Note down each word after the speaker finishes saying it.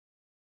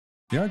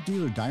The Art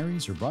Dealer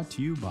Diaries are brought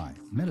to you by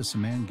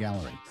Medicine Man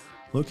Gallery,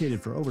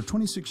 located for over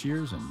 26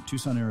 years in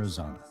Tucson,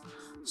 Arizona,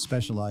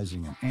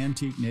 specializing in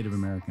antique Native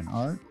American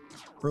art,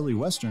 early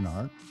Western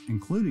art,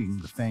 including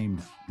the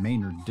famed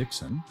Maynard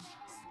Dixon,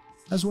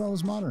 as well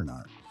as modern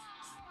art.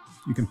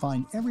 You can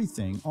find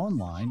everything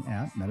online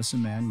at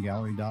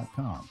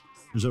medicinemangallery.com.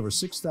 There's over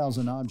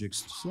 6,000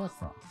 objects to select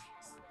from.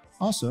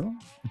 Also,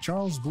 the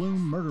Charles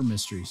Bloom Murder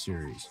Mystery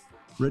Series,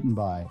 written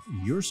by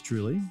yours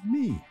truly,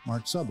 me,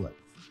 Mark Sublett.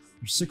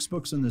 There's 6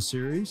 books in the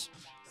series,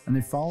 and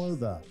they follow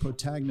the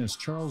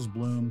protagonist Charles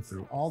Bloom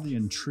through all the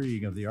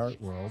intrigue of the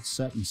art world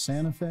set in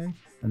Santa Fe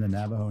and the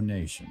Navajo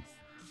Nation.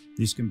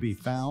 These can be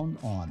found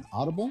on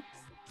Audible,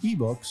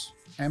 eBooks,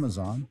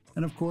 Amazon,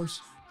 and of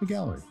course, the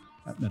gallery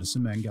at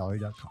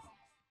medicinemangallery.com.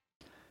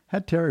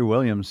 Had Terry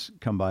Williams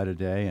come by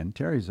today, and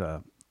Terry's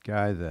a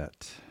guy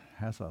that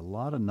has a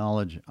lot of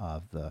knowledge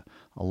of the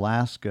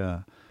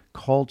Alaska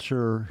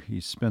culture.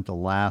 He's spent the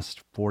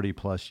last 40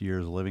 plus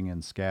years living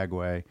in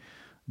Skagway,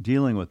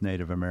 dealing with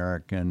Native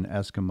American,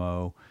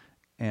 Eskimo,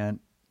 and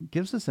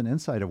gives us an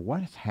insight of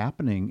what is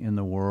happening in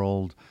the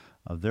world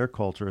of their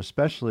culture,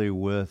 especially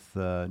with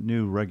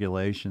new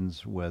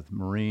regulations with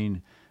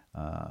marine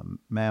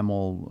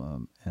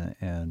mammal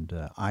and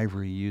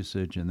ivory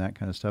usage and that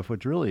kind of stuff,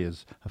 which really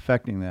is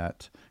affecting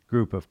that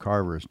group of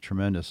carvers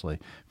tremendously.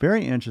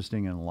 Very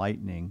interesting,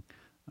 enlightening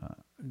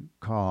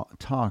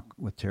talk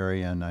with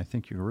Terry, and I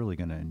think you're really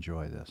going to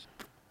enjoy this.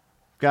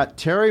 Got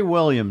Terry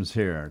Williams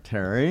here.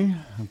 Terry,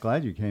 I'm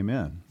glad you came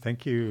in.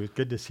 Thank you.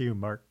 Good to see you,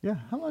 Mark. Yeah,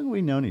 how long have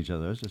we known each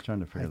other? I was just trying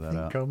to figure that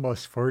out.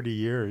 Almost 40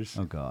 years.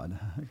 Oh, God,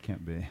 it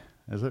can't be.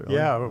 Is it really?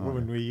 Yeah,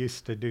 when we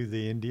used to do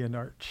the Indian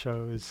art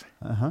shows.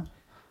 Uh-huh.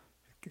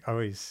 I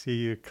always see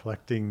you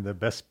collecting the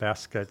best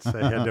baskets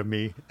ahead of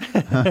me.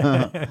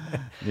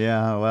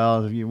 Yeah,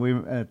 well, we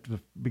at the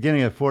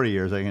beginning of 40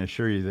 years, I can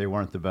assure you they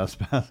weren't the best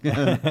baskets.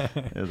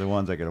 They're the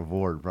ones I could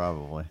afford,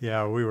 probably.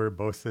 Yeah, we were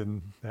both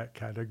in that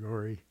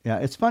category. Yeah,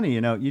 it's funny,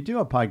 you do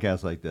a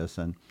podcast like this,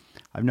 and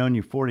I've known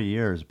you 40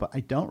 years, but I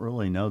don't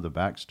really know the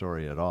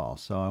backstory at all.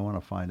 So I want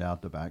to find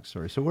out the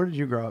backstory. So where did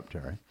you grow up,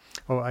 Terry?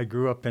 Oh, I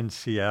grew up in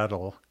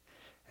Seattle,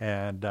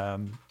 and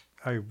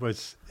I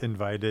was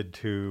invited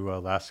to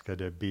Alaska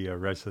to be a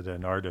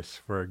resident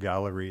artist for a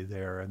gallery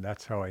there, and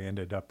that's how I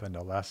ended up in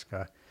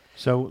Alaska.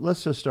 So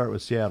let's just start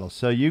with Seattle.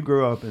 So you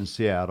grew up in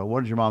Seattle.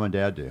 What did your mom and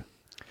dad do?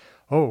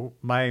 Oh,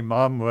 my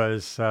mom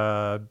was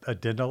a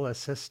dental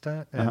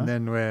assistant, and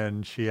then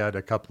when she had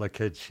a couple of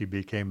kids, she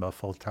became a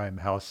full-time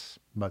house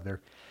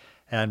mother.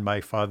 And my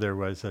father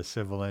was a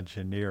civil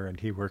engineer, and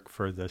he worked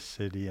for the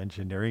city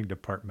engineering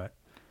department.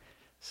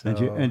 So,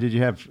 and did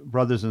you have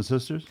brothers and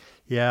sisters?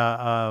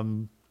 Yeah,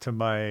 to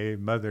my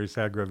mother's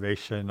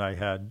aggravation, I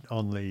had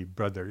only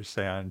brothers,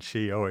 and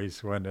she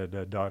always wanted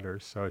a daughter.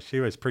 So she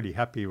was pretty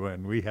happy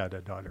when we had a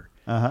daughter.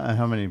 And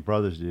how many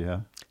brothers do you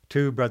have?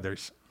 2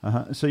 brothers.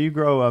 So you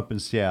grow up in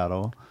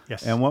Seattle.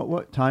 Yes. And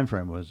what time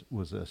frame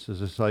was this? Is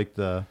this like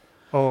the...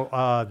 the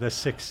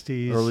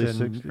 60s Early and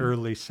 60s?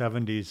 early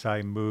 70s,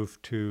 I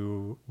moved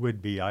to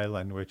Whidbey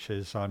Island, which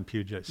is on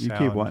Puget Sound. You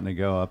keep wanting to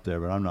go up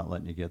there, but I'm not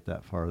letting you get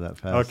that far that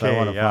fast. Okay, I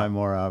want to yeah. find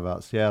more out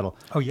about Seattle.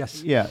 Oh,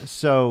 yes. Yeah.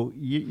 So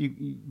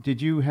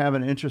did you have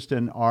an interest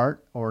in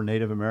art or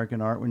Native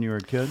American art when you were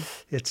a kid?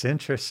 It's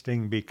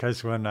interesting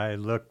because when I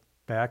look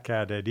back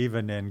at it,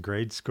 even in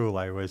grade school,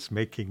 I was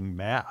making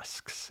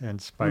masks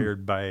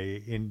inspired by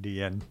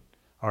Indian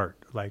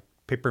art, like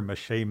paper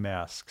mache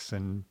masks,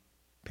 and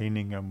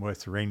painting them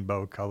with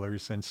rainbow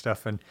colors and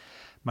stuff. And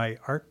my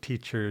art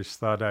teachers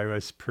thought I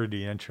was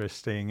pretty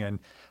interesting. And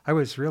I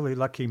was really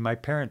lucky. My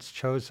parents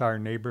chose our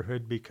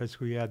neighborhood because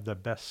we had the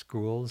best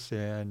schools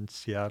in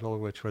Seattle,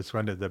 which was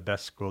one of the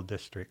best school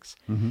districts.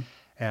 Mm-hmm.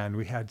 And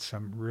we had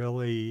some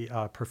really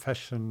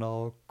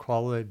professional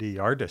quality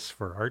artists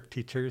for art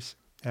teachers,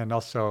 and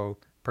also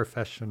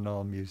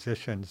professional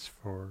musicians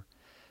for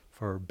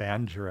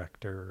band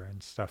director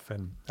and stuff.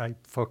 And I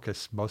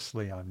focused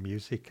mostly on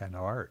music and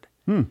art.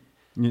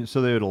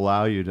 So they would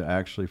allow you to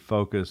actually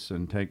focus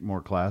and take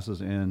more classes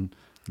in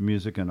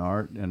music and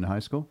art in high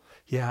school?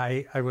 Yeah,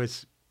 I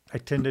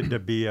tended to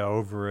be an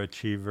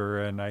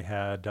overachiever, and I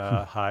had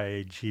a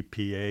high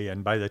GPA.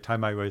 And by the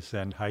time I was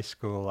in high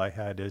school, I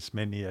had as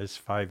many as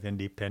 5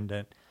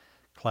 independent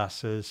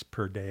classes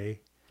per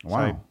day. Wow.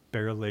 So I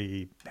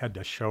barely had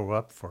to show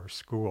up for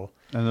school.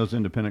 And those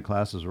independent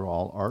classes were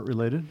all art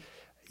related?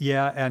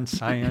 Yeah, and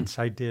science.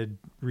 I did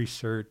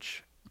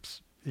research,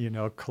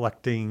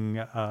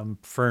 collecting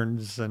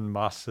ferns and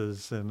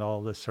mosses and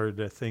all the sort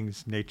of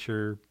things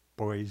nature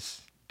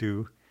boys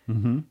do.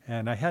 Mm-hmm.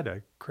 And I had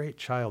a great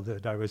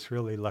childhood. I was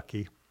really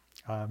lucky.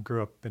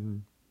 Grew up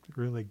in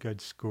really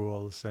good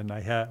schools, and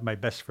my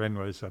best friend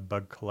was a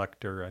bug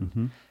collector,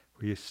 and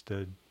we used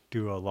to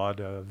do a lot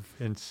of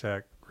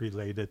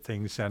insect-related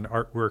things and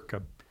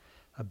artwork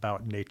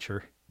about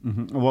nature.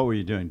 Mm-hmm. What were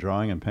you doing,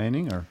 drawing and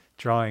painting? Or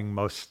Drawing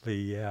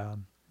mostly, yeah,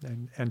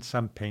 and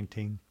some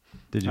painting.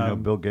 did you know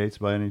Bill Gates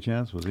by any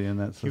chance? Was he in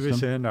that system? He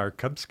was in our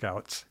Cub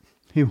Scouts.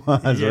 He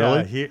was, Yeah,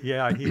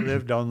 really? he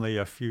lived only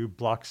a few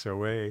blocks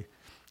away.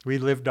 We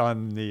lived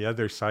on the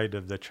other side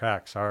of the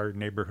tracks. Our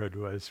neighborhood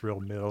was real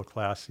middle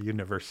class,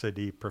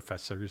 university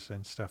professors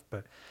and stuff,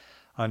 but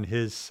on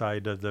his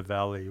side of the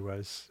valley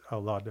was a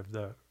lot of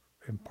the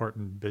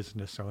important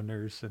business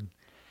owners,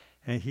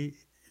 and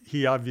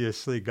he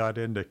obviously got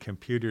into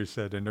computers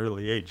at an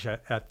early age.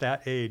 At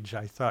that age,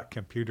 I thought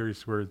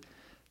computers were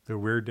the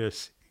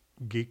weirdest,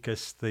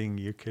 geekest thing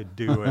you could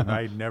do, and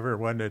I never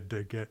wanted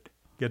to get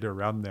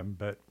around them.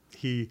 But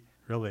he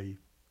really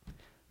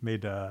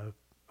made a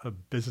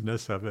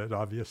business of it,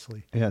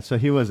 obviously. Yeah, so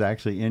he was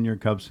actually in your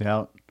Cub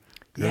Scout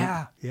group?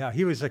 Yeah.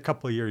 He was a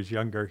couple of years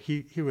younger.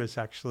 He was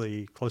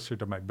actually closer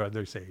to my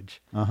brother's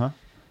age. Uh-huh.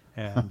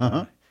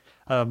 And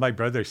my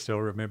brother still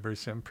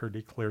remembers him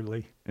pretty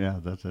clearly. Yeah,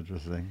 that's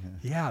interesting.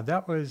 Yeah,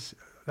 that was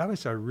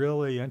a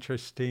really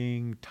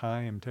interesting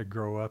time to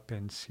grow up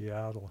in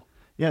Seattle.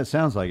 Yeah, it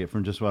sounds like it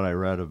from just what I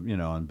read of,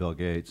 on Bill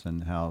Gates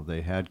and how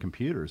they had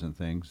computers and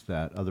things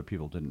that other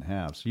people didn't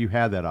have. So you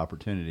had that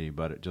opportunity,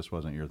 but it just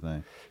wasn't your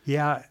thing.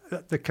 Yeah,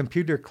 the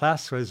computer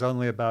class was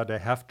only about a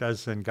half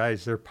dozen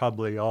guys. They're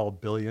probably all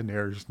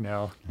billionaires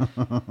now.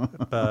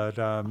 But,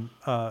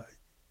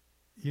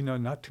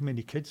 not too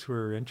many kids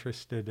were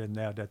interested in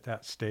that at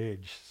that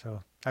stage.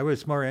 So I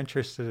was more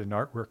interested in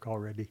artwork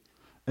already.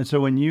 And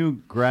so when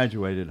you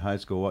graduated high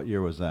school, what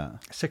year was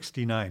that?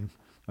 69.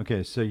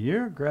 Okay, so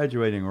you're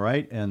graduating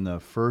right in the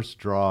first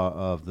draw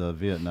of the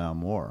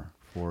Vietnam War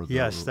for the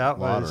Yes, that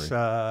lottery. was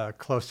a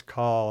close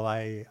call.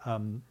 I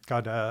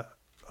got a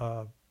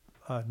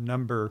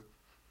number,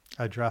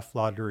 a draft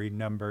lottery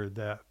number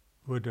that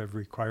would have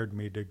required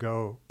me to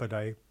go, but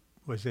I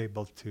was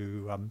able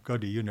to go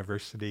to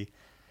university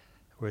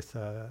with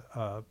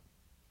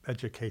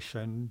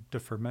education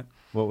deferment.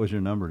 What was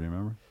your number? Do you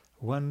remember?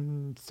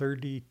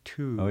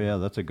 132. Oh yeah,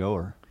 that's a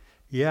goer.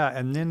 Yeah,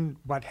 and then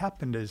what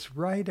happened is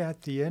right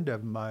at the end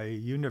of my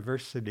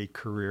university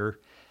career,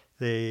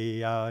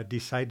 they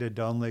decided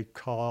to only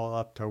call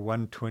up to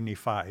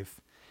 125.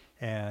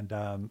 And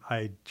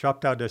I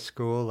dropped out of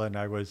school and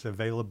I was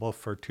available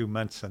for 2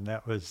 months, and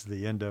that was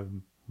the end of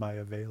my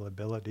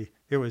availability.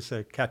 It was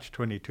a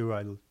catch-22.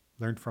 I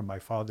learned from my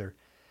father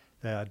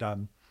that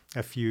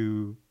if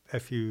you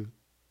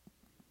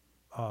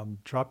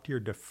dropped your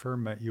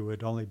deferment, you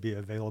would only be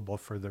available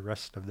for the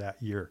rest of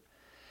that year.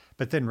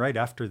 But then right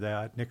after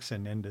that,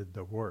 Nixon ended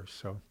the war.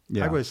 So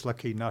Yeah. I was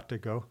lucky not to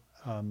go.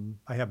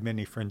 I have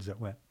many friends that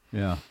went.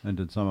 Yeah, and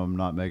did some of them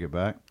not make it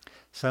back?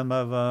 Some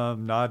of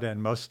them not,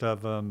 and most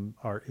of them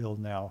are ill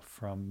now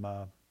from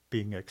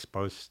being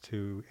exposed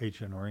to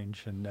Agent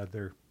Orange and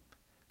other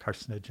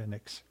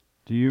carcinogenics.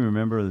 Do you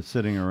remember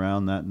sitting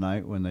around that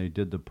night when they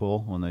did the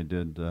pull, when they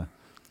did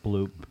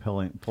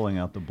pulling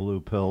out the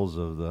blue pills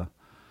of the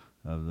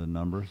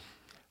numbers?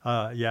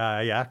 Yeah,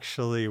 I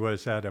actually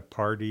was at a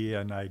party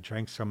and I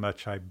drank so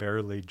much I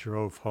barely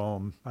drove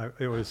home.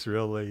 It was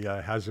really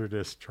a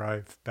hazardous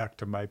drive back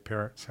to my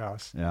parents'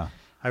 house. Yeah.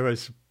 I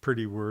was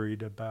pretty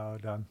worried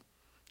about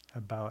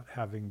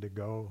having to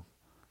go.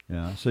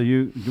 Yeah. So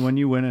when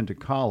you went into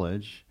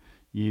college,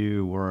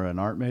 you were an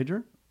art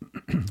major?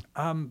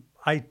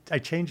 I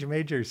changed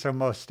majors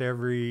almost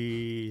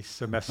every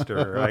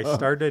semester. I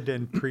started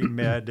in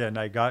pre-med and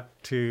I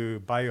got to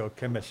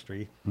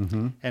biochemistry,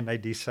 and I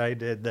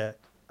decided that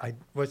I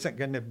wasn't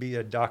going to be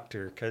a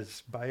doctor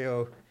because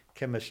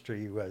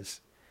biochemistry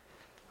was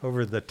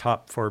over the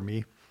top for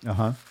me.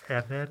 Uh-huh.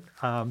 And then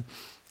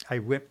I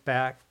went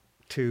back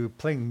to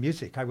playing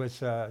music. I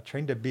was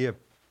trained to be a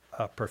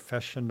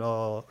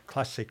professional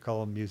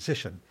classical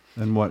musician.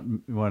 And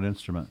what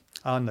instrument?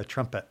 On the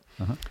trumpet.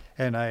 Uh-huh.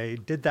 And I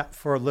did that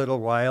for a little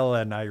while,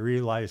 and I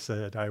realized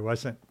that I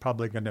wasn't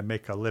probably going to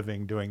make a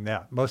living doing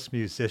that. Most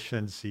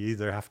musicians, you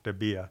either have to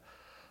be a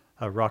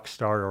rock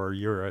star or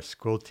you're a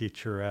school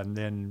teacher, and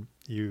then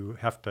you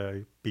have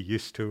to be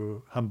used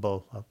to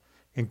humble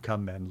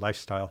income and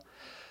lifestyle.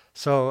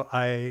 So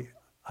I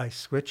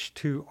switched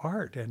to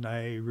art, and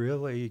I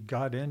really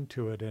got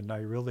into it, and I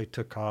really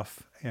took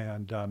off.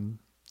 And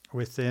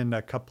within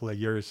a couple of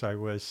years, I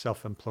was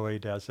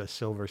self-employed as a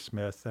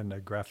silversmith and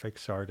a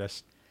graphics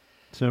artist.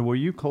 So were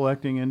you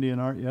collecting Indian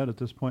art yet at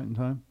this point in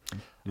time?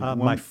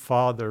 My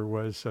father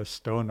was a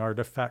stone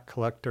artifact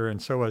collector,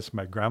 and so was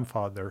my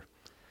grandfather.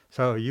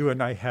 So you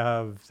and I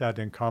have that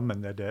in common,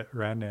 that it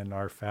ran in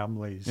our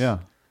families. Yeah.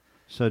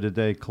 So did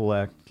they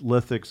collect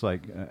lithics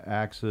like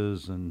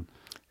axes and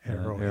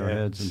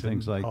arrowheads and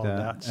things like all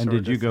that? that And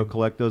did sort you of go thing.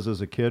 collect those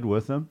as a kid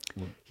with them?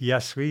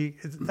 Yes,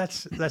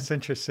 that's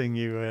interesting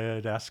you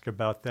would ask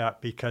about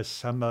that, because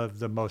some of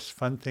the most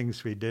fun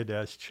things we did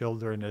as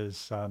children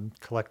is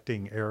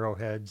collecting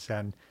arrowheads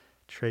and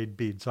trade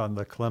beads on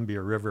the Columbia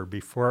River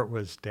before it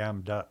was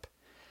dammed up.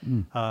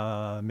 In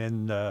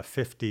the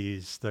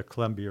 50s, the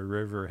Columbia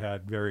River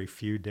had very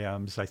few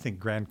dams. I think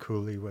Grand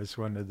Coulee was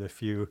one of the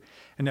few.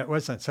 And it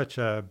wasn't such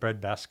a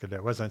breadbasket.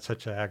 It wasn't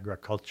such an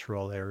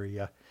agricultural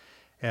area.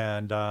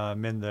 And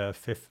in the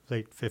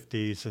late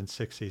 50s and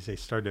 60s, they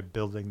started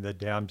building the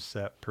dams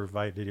that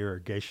provided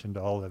irrigation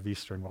to all of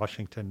eastern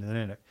Washington. And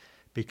then it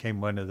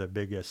became one of the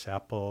biggest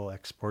apple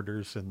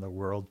exporters in the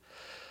world.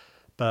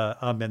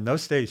 But in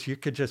those days, you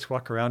could just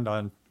walk around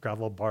on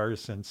gravel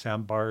bars and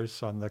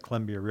sandbars on the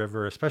Columbia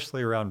River,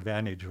 especially around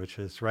Vantage, which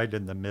is right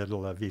in the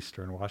middle of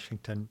eastern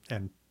Washington,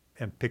 and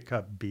pick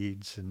up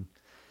beads and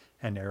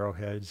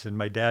arrowheads. And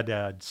my dad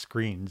had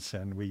screens,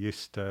 and we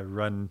used to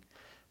run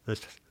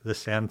the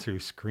sand through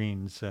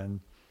screens,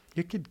 and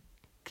you could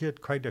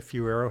get quite a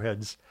few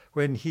arrowheads.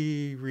 When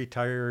he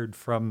retired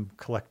from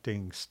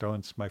collecting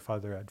stones, my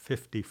father had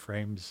 50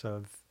 frames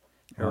of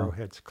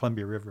arrowheads,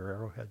 Columbia River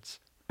arrowheads.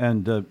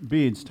 And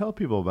beads, tell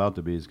people about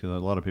the beads, because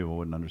a lot of people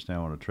wouldn't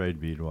understand what a trade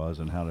bead was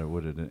and how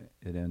would it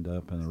end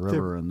up in the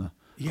river and the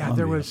Columbia.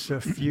 There was a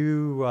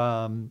few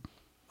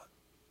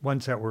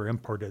ones that were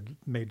imported,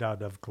 made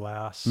out of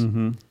glass.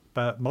 Mm-hmm.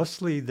 But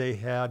mostly they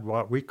had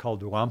what we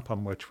called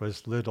wampum, which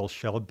was little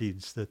shell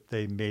beads that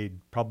they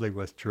made probably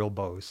with drill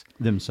bows.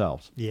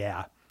 Themselves.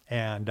 Yeah.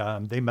 And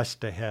they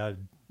must have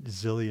had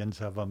zillions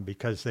of them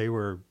because they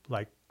were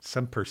like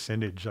some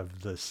percentage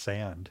of the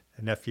sand.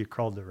 And if you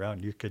crawled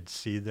around, you could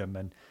see them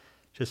and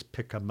just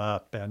pick them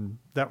up. And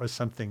that was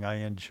something I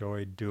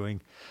enjoyed doing.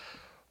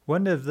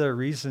 One of the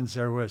reasons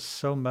there was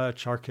so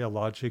much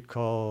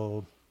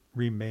archaeological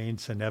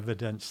remains and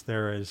evidence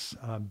there is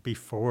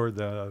before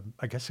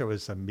I guess it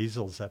was the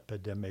measles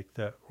epidemic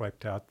that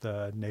wiped out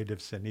the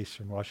natives in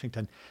eastern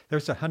Washington.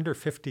 There's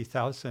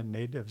 150,000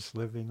 natives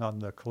living on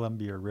the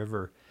Columbia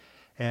River,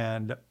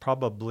 and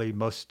probably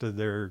most of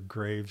their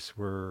graves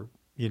were,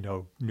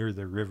 near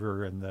the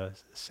river and the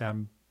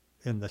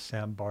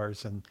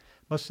sandbars, and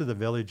most of the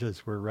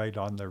villages were right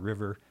on the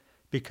river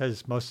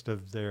because most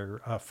of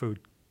their food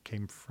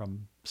came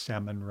from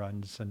salmon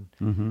runs, and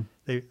Mm-hmm.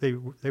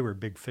 they were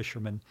big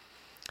fishermen.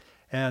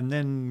 And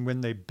then when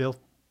they built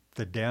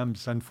the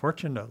dams,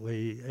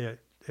 unfortunately,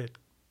 it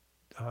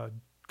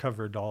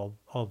covered all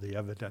the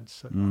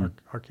evidence,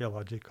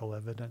 archaeological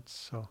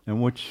evidence. So.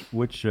 And which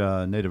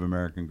Native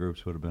American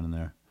groups would have been in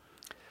there?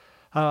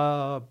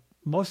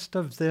 Most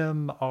of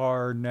them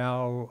are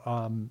now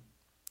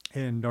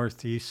in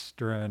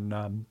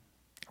northeastern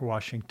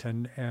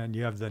Washington, and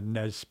you have the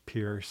Nez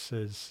Perce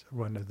is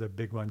one of the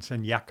big ones,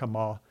 and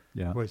Yakima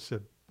was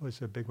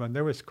a big one.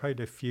 There was quite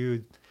a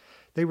few.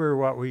 They were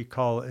what we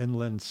call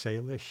inland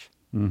Salish,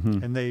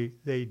 Mm-hmm. and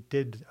they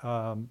did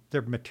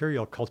their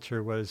material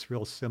culture was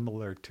real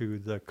similar to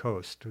the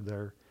coast.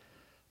 Their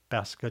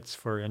baskets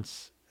for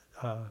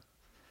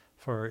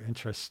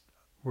interest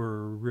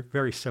were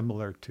very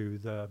similar to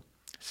the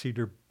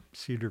cedar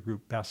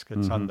root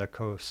baskets on the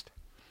coast.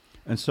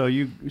 And so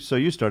you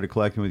started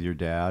collecting with your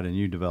dad, and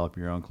you developed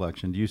your own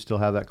collection. Do you still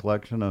have that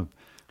collection of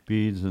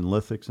beads and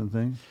lithics and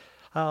things?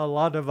 A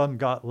lot of them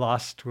got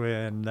lost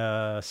when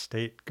the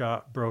state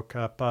got broke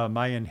up.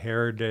 I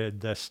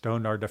inherited the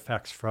stone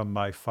artifacts from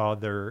my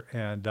father,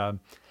 and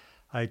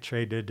I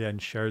traded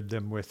and shared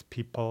them with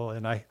people,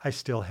 and I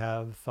still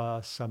have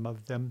some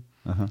of them.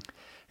 Uh-huh.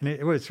 And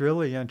it was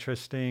really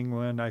interesting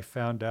when I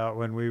found out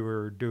when we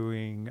were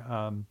doing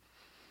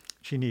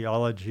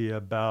genealogy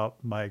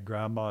about my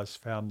grandma's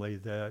family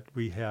that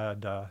we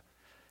had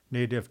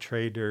native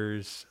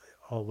traders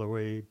all the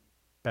way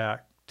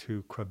back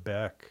to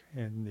Quebec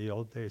in the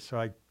old days. So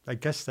I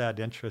guess that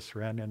interest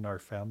ran in our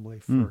family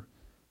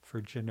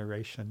for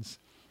generations.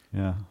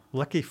 Yeah.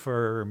 Lucky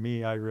for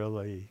me, I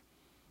really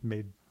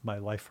made my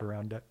life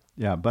around it.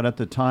 Yeah, but at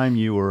the time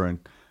you were in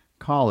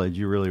college,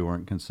 you really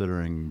weren't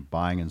considering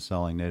buying and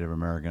selling Native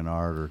American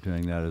art or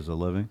doing that as a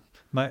living?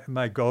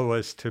 My goal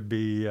was to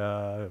be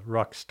a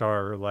rock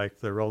star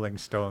like the Rolling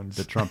Stones.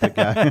 The trumpet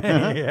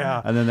guy?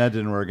 Yeah. And then that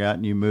didn't work out,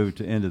 and you moved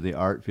into the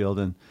art field.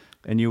 And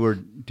were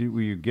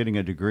you getting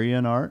a degree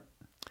in art?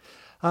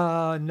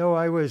 No,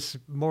 I was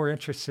more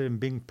interested in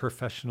being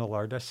professional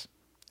artist.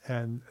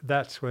 And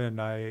that's when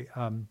I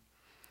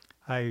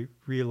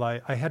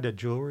realized I had a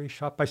jewelry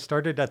shop. I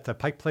started at the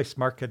Pike Place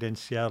Market in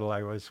Seattle.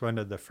 I was one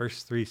of the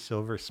first 3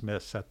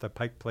 silversmiths at the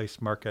Pike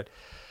Place Market.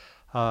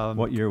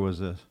 What year was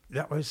this?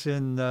 That was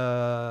in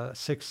the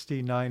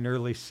 69,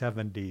 early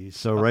 70s.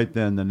 So right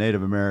then, the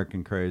Native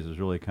American craze was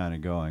really kind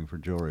of going for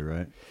jewelry,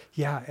 right?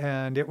 Yeah,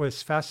 and it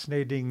was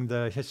fascinating,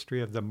 the history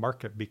of the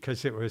market,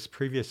 because it was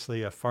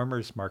previously a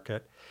farmer's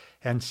market,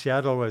 and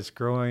Seattle was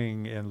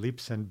growing in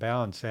leaps and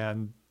bounds,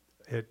 and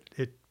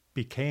it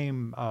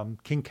became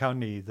King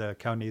County, the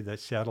county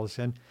that Seattle's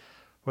in,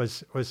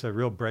 was a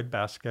real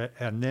breadbasket.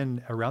 And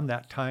then around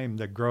that time,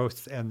 the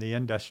growth and the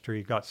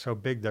industry got so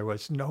big, there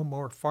was no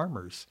more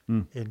farmers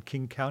in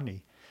King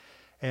County.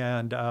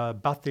 And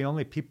about the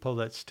only people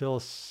that still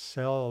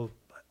sell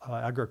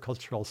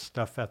agricultural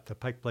stuff at the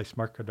Pike Place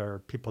Market are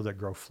people that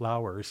grow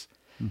flowers,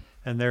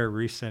 and they're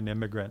recent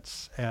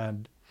immigrants.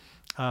 And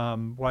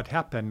what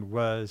happened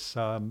was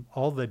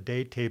all the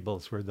day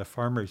tables where the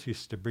farmers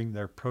used to bring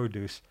their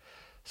produce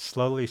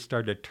slowly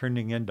started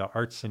turning into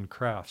arts and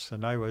crafts.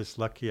 And I was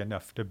lucky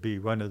enough to be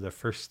one of the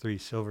first 3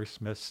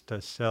 silversmiths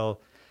to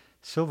sell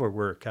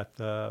silverwork at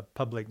the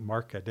public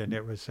market. And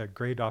it was a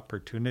great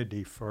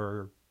opportunity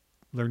for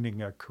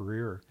learning a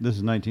career. This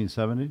is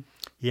 1970?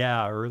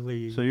 Yeah,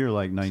 early. So you're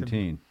like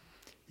 19.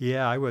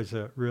 Yeah, I was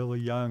really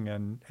young.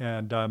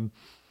 And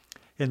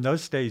in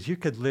those days, you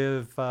could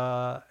live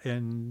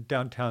in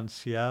downtown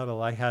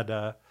Seattle. I had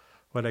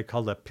what I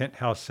called a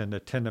penthouse in a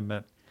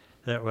tenement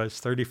that was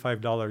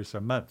 $35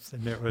 a month,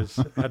 and it was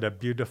had a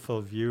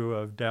beautiful view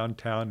of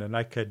downtown, and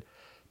I could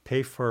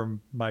pay for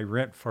my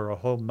rent for a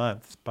whole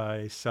month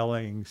by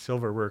selling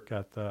silverwork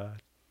at the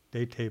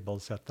day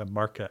tables at the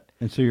market.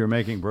 And so you're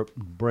making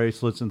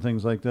bracelets and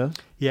things like this?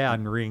 Yeah,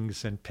 and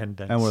rings and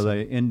pendants. And were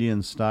they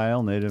Indian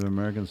style, Native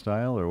American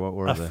style, or what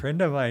were they? A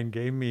friend of mine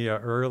gave me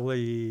an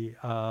early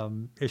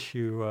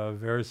issue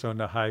of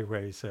Arizona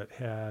Highways that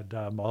had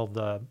all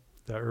the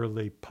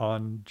early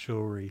pawn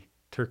jewelry,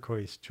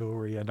 turquoise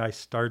jewelry, and I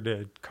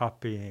started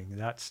copying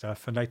that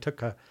stuff. And I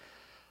took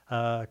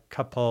a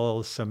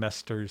couple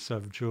semesters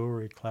of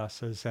jewelry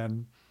classes,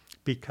 and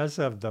because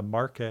of the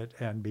market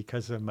and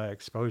because of my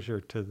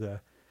exposure to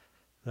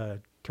the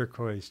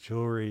turquoise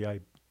jewelry, I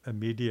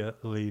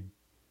immediately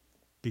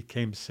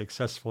became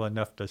successful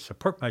enough to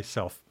support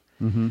myself,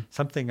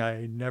 something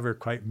I never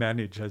quite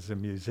managed as a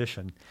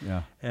musician.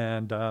 Yeah.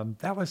 And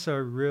that was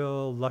a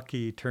real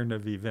lucky turn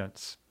of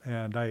events.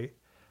 And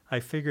I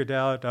figured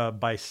out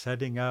by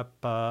setting up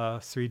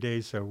 3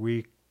 days a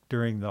week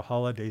during the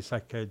holidays, I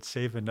could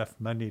save enough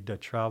money to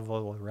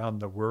travel around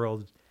the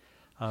world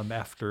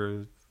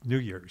after New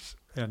Year's.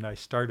 And I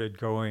started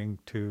going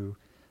to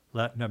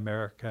Latin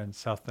America and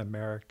South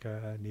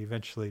America and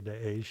eventually to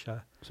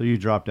Asia. So you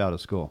dropped out of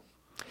school?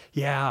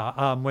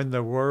 Yeah. When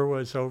the war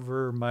was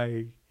over,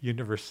 my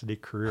university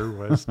career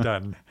was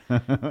done.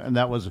 And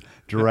that was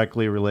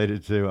directly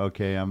related to,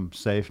 okay, I'm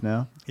safe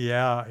now?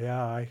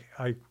 Yeah.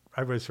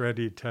 I was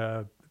ready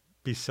to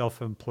be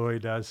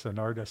self-employed as an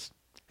artist.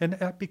 And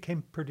I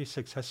became pretty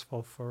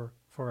successful for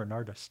an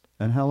artist.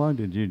 And how long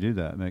did you do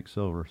that, make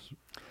silver?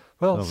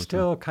 Well,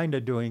 still kind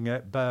of doing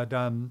it, but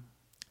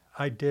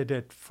I did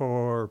it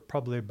for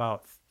probably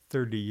about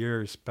 30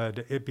 years, but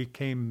it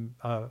became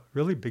a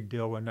really big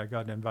deal when I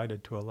got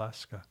invited to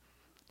Alaska.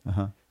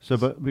 Uh-huh. So,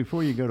 but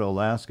before you go to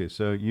Alaska,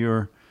 so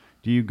do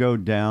you go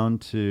down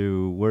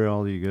to, where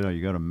all do you go?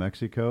 You go to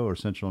Mexico or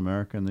Central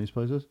America and these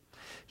places?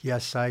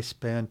 Yes, I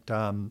spent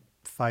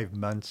 5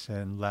 months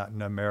in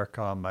Latin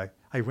America.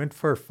 I went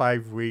for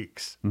 5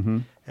 weeks,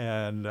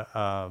 and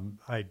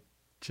I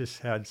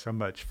just had so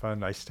much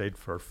fun. I stayed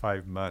for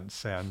 5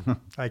 months, and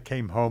I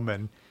came home,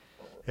 and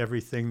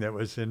everything that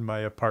was in my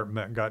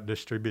apartment got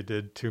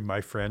distributed to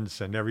my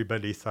friends, and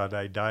everybody thought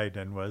I died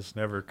and was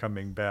never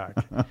coming back.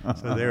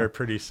 So they were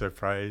pretty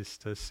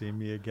surprised to see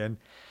me again.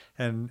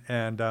 And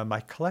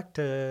I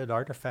collected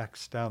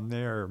artifacts down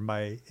there.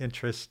 My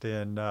interest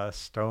in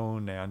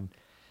stone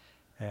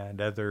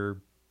and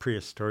other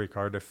prehistoric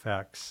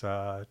artifacts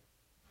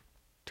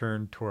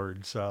turned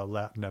towards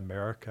Latin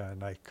America,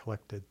 and I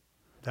collected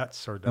that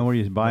sort of. And were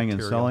you buying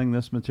material. and selling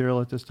this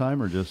material at this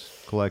time, or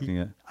just collecting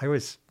it? I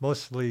was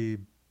mostly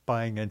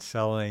buying and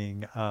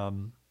selling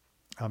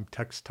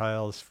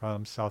textiles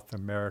from South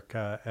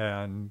America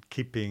and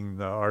keeping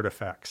the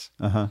artifacts.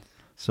 Uh-huh.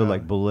 So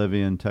like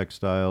Bolivian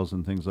textiles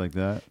and things like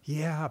that?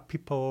 Yeah,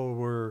 people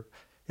were,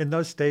 in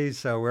those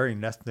days,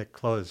 wearing ethnic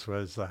clothes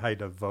was the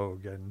height of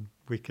vogue, and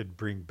we could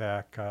bring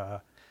back,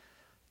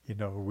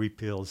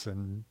 huipiles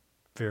and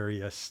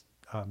various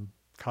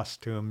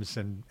costumes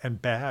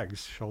and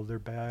bags, shoulder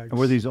bags. And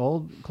were these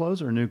old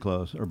clothes or new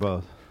clothes, or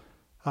both?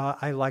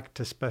 I like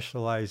to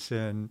specialize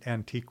in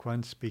antique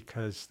ones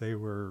because they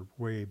were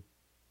way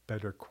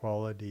better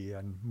quality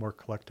and more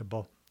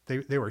collectible.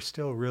 They were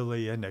still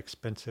really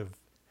inexpensive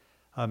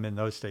in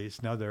those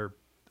days. Now they're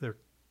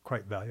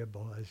quite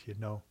valuable, as you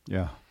know.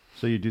 Yeah.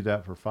 So you do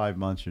that for 5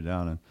 months. You're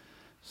down in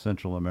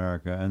Central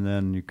America, and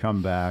then you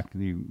come back.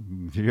 Did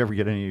you ever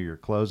get any of your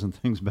clothes and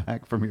things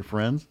back from your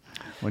friends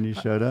when you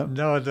showed up?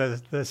 No,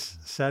 the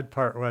sad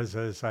part was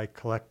as I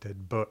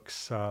collected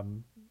books,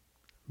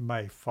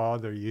 my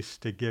father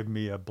used to give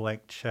me a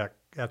blank check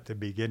at the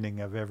beginning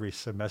of every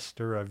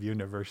semester of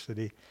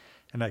university,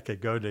 and I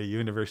could go to a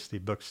university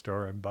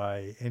bookstore and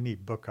buy any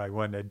book I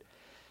wanted.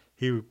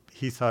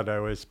 He thought I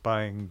was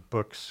buying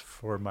books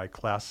for my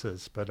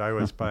classes, but I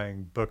was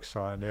buying books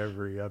on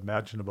every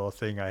imaginable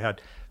thing. I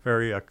had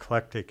very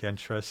eclectic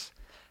interests.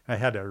 I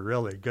had a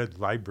really good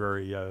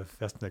library of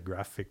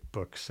ethnographic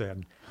books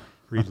and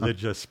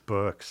religious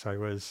books. I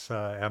was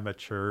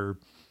amateur,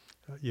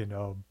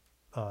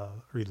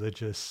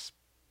 religious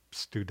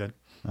student,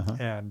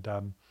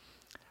 and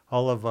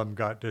all of them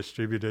got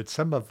distributed.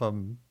 Some of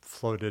them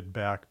floated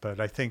back, but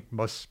I think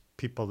most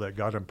people that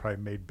got them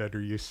probably made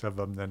better use of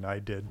them than I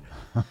did.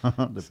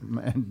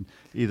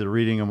 Either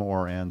reading them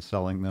and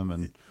selling them,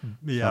 and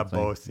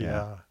both.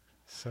 Yeah.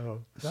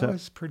 So that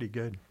was pretty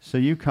good. So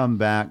you come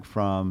back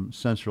from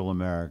Central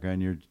America,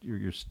 and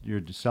you're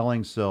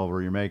selling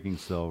silver. You're making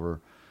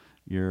silver.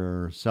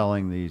 You're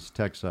selling these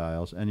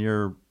textiles, and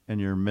you're in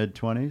your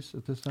mid-20s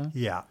at this time.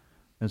 Yeah.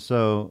 And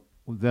so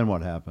then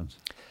what happens?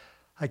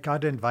 I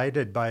got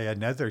invited by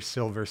another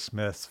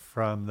silversmith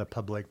from the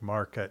public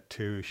market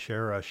to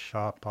share a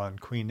shop on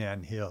Queen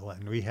Anne Hill.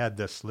 And we had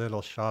this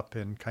little shop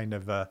in kind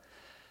of a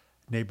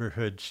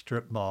neighborhood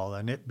strip mall.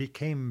 And it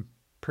became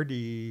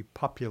pretty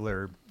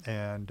popular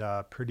and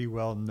pretty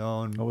well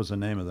known. What was the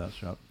name of that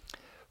shop?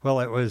 Well,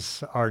 it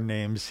was our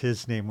names.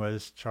 His name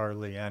was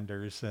Charlie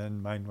Anders,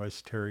 and mine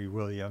was Terry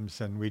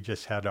Williams, and we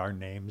just had our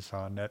names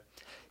on it.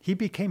 He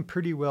became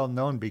pretty well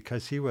known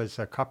because he was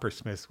a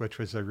coppersmith, which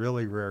was a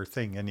really rare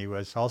thing, and he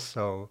was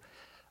also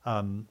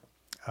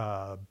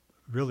a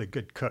really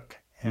good cook.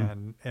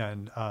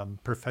 And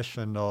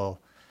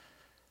professional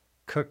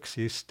cooks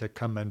used to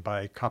come and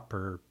buy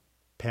copper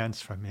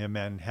pans from him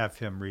and have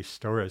him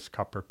restore his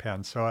copper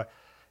pans. So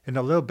in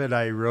a little bit,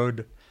 I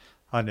rode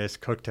on his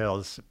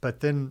coattails, but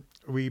then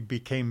we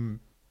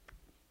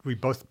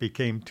both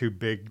became too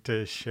big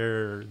to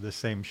share the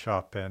same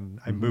shop, and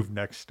I moved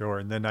next door,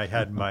 and then I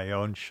had my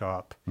own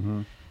shop.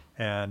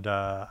 And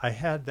I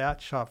had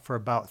that shop for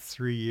about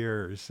 3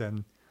 years,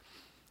 and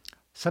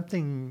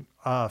something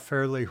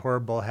fairly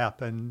horrible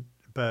happened,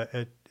 but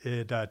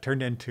it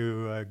turned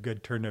into a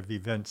good turn of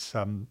events.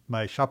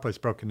 My shop was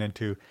broken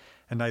into,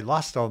 and I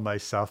lost all my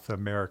South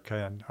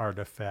American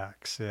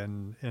artifacts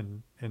in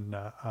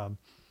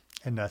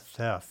a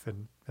theft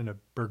and in a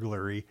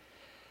burglary.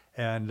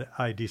 And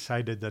I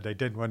decided that I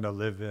didn't want to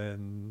live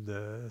in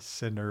the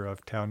center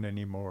of town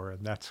anymore.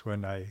 And that's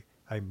when I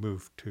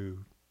moved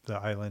to the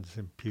islands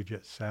in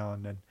Puget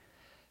Sound and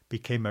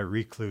became a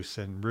recluse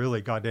and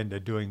really got into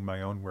doing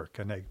my own work.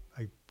 And I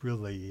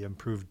really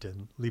improved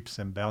in leaps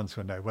and bounds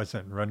when I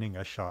wasn't running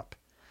a shop.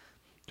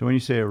 So when you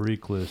say a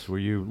recluse, were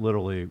you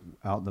literally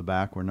out in the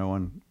back where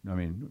no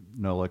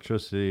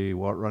electricity,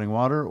 running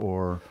water,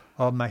 or?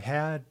 I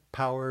had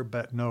power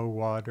but no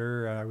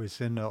water. I was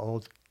in an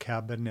old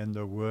cabin in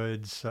the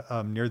woods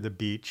near the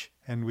beach,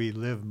 and we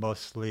lived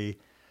mostly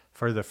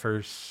for the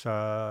first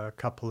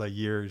couple of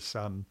years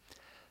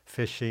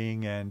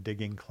fishing and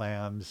digging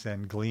clams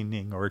and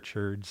gleaning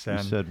orchards.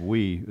 And you said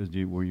we.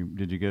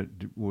 Did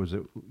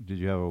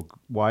you have a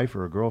wife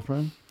or a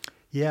girlfriend?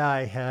 Yeah,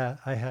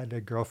 I had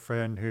a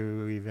girlfriend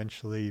who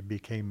eventually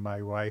became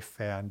my wife,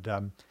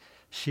 and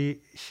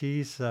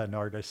she's an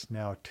artist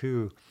now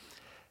too.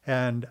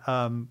 And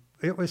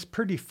it was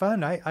pretty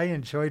fun. I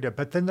enjoyed it.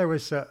 But then there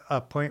was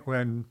a point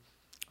when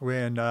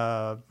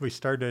we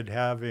started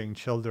having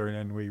children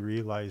and we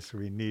realized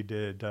we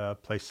needed a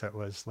place that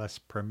was less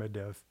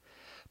primitive.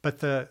 But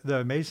the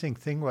amazing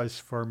thing was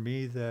for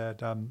me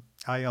that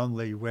I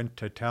only went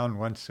to town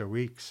once a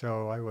week,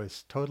 so I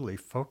was totally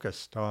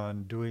focused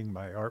on doing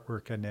my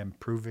artwork and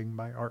improving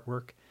my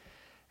artwork.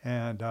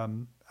 And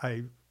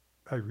I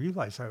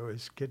realized I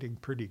was getting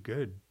pretty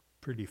good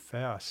pretty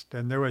fast.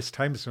 And there was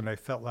times when I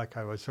felt like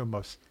I was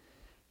almost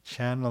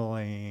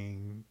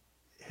channeling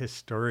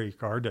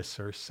historic artists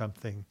or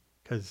something,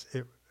 because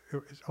it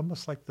was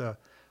almost like the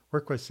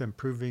work was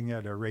improving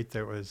at a rate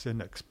that was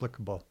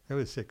inexplicable. It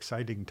was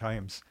exciting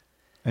times.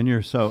 And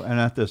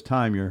at this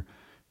time you're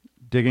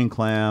digging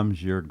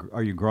clams.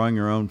 Are you growing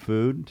your own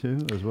food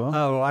too as well?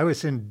 Oh, I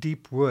was in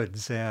deep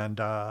woods, and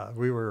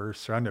we were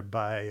surrounded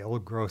by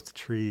old growth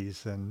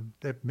trees, and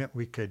it meant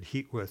we could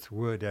heat with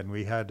wood, and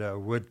we had a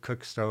wood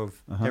cook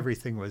stove.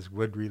 Everything was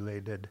wood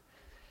related,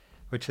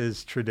 which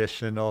is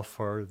traditional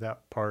for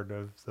that part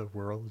of the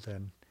world.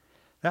 And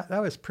that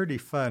was pretty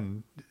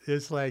fun.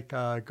 It's like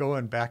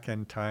going back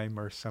in time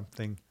or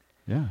something.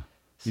 Yeah.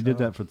 You did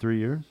that for 3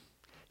 years?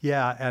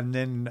 Yeah, and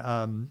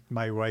then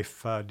my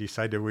wife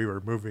decided we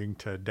were moving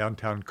to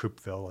downtown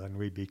Coupeville, and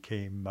we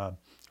became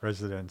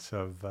residents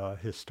of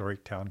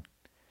historic town,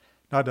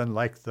 not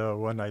unlike the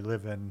one I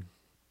live in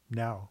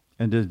now.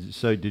 And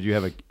did you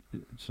have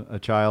a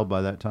child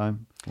by that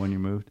time when you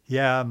moved?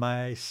 Yeah,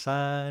 my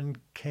son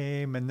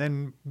came, and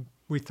then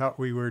we thought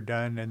we were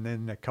done, and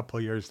then a couple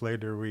of years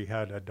later we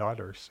had a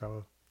daughter.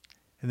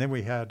 And then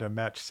we had a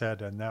match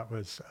set, and that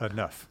was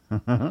enough.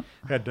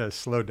 Had to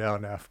slow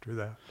down after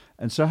that.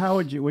 And so how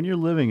would you, when you're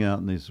living out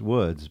in these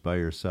woods by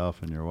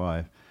yourself and your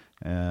wife,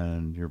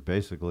 and you're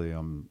basically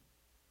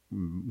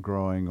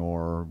growing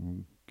or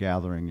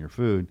gathering your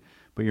food,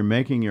 but you're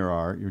making your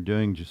art, you're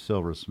doing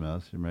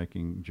silversmiths, you're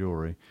making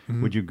jewelry.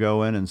 Mm-hmm. Would you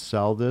go in and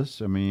sell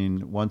this,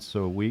 once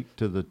a week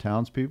to the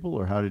townspeople,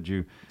 or how did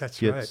you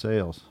get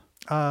sales?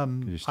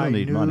 You still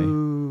need money. I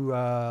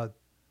knew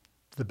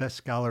the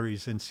best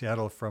galleries in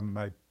Seattle from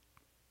my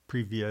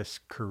previous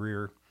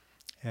career,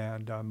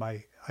 and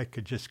I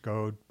could just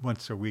go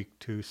once a week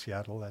to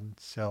Seattle and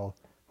sell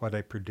what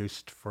I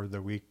produced for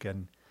the week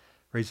and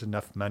raise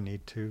enough money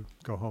to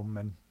go home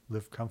and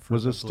live comfortably.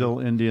 Was it still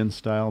Indian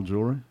style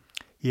jewelry?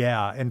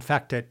 Yeah, in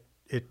fact, it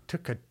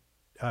took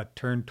a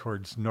turn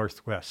towards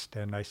Northwest,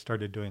 and I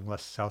started doing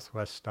less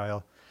Southwest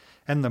style,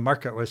 and the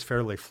market was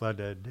fairly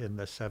flooded in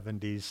the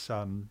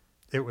 70s.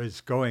 It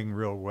was going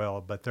real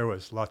well, but there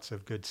was lots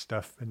of good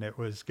stuff, and it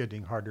was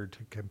getting harder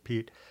to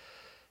compete.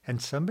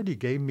 And somebody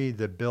gave me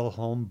the Bill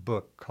Holm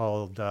book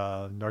called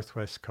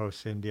Northwest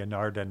Coast Indian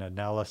Art and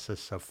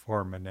Analysis of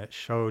Form, and it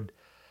showed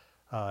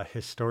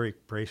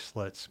historic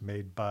bracelets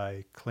made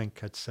by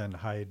Clinkets and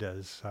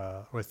Haidas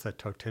with the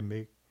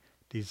totemic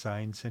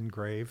designs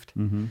engraved.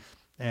 Mm-hmm.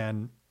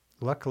 And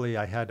luckily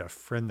I had a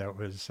friend that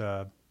was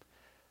a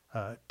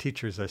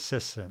teacher's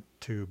assistant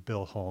to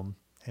Bill Holm,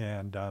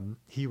 and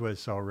he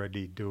was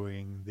already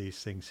doing these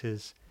things.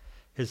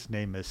 His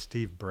name is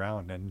Steve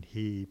Brown, and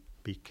he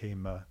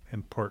became a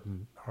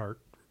important or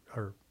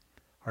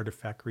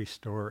artifact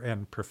restorer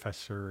and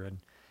professor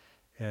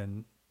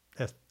and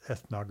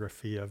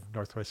ethnography of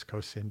Northwest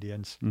Coast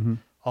Indians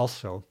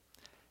also.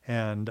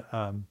 And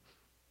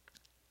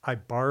I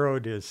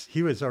borrowed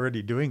he was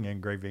already doing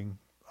engraving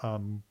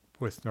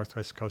with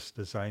Northwest Coast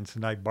Designs,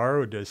 and I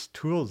borrowed his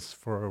tools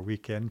for a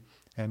weekend,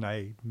 and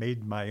I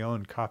made my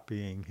own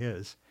copying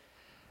his.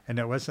 And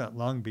it wasn't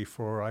long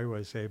before I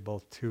was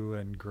able to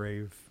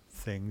engrave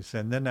things.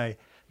 And then I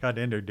got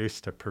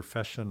introduced to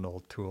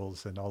professional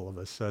tools, and all of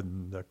a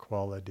sudden the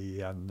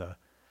quality and the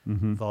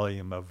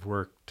volume of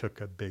work took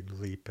a big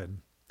leap, and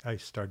I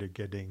started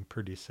getting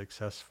pretty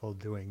successful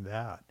doing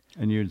that.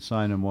 And you'd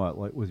sign them what,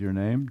 like with your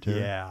name? Terry?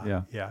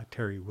 Yeah,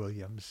 Terry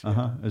Williams.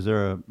 Is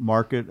there a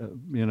market,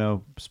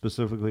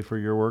 specifically for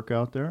your work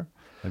out there?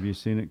 Have you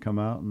seen it come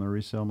out in the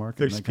resale market?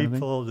 There's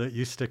people that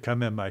used to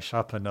come in my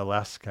shop in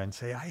Alaska and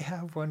say, I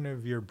have one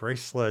of your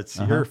bracelets.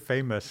 You're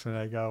famous. And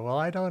I go, well,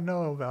 I don't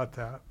know about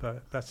that,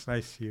 but that's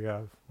nice you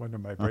have one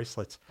of my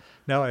bracelets.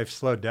 Now I've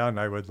slowed down.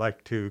 I would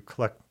like to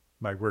collect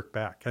my work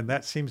back. And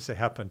that seems to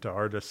happen to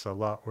artists a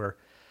lot, where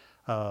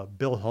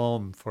Bill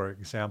Holm, for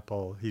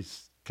example,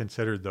 he's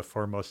considered the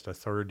foremost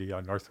authority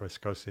on Northwest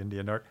Coast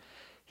Indian art.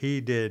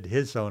 He did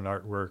his own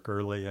artwork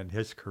early in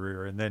his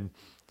career, and then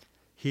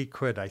he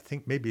quit. I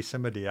think maybe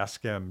somebody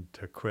asked him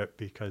to quit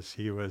because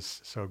he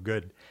was so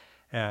good.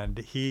 And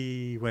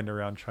he went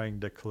around trying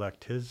to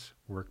collect his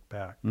work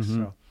back.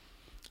 So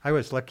I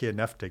was lucky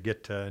enough to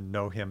get to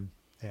know him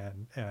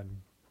and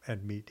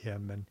meet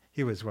him. And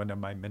he was one of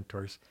my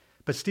mentors.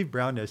 But Steve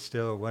Brown is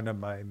still one of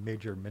my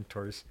major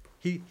mentors.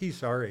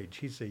 He's our age.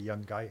 He's a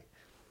young guy.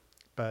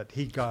 But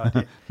he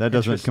got that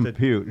doesn't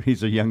compute.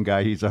 He's a young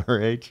guy. He's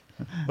our age.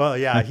 Well,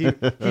 yeah, he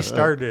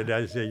started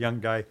as a young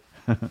guy.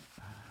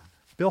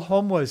 Bill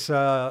Holm was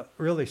a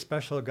really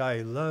special guy.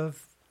 He loved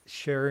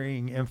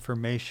sharing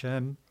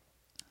information.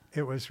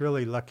 It was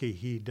really lucky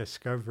he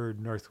discovered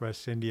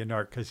Northwest Indian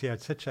art, because he had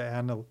such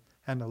an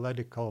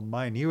analytical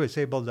mind. He was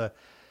able to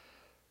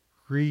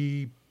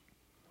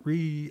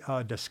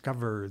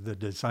rediscover the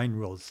design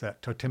rules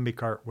that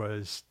totemic art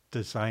was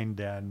designed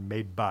and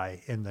made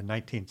by in the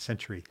 19th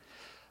century.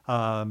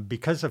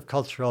 Because of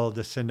cultural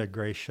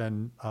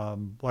disintegration,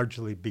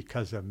 largely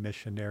because of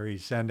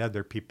missionaries and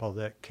other people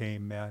that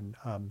came and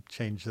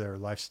changed their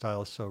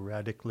lifestyle so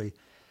radically,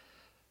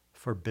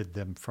 forbid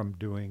them from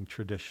doing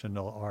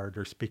traditional art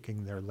or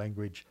speaking their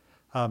language.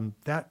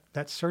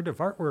 That sort of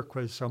artwork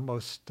was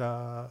almost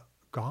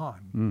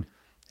gone.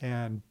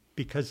 And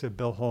because of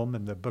Bill Holm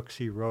and the books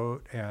he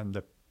wrote and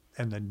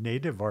the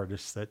native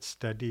artists that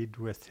studied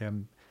with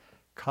him,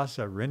 caused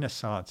a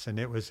renaissance, and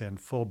it was in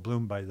full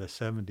bloom by the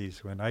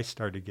 70s when I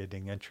started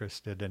getting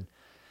interested. And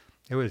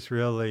it was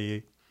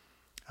really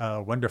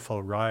a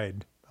wonderful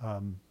ride.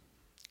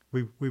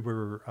 We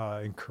were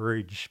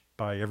encouraged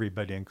by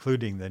everybody,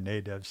 including the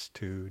natives,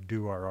 to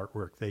do our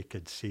artwork. They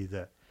could see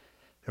that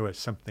there was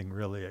something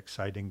really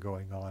exciting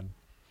going on.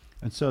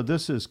 And so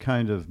this is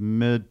kind of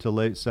mid to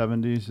late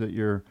 70s that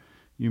you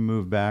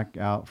moved back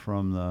out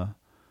from the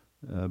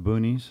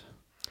boonies?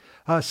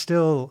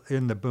 Still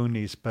in the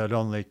boonies, but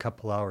only a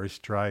couple hours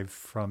drive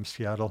from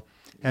Seattle.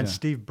 And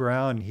Steve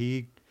Brown,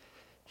 he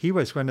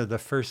was one of the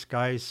first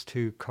guys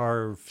to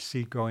carve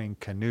seagoing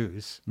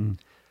canoes,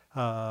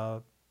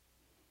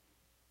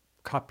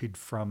 copied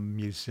from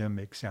museum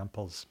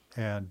examples.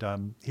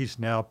 And he's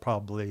now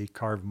probably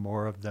carved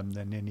more of them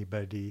than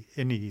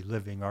any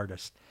living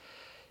artist.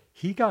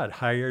 He got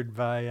hired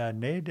by a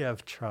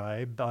native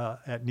tribe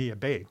at Neah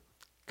Bay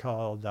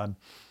called,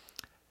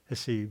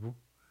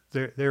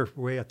 they're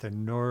way at the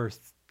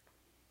north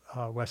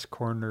west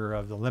corner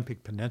of the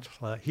Olympic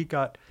Peninsula. He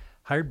got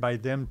hired by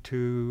them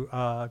to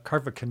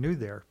carve a canoe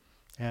there.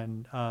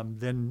 And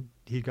then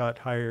he got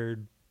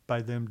hired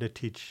by them to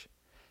teach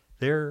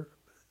their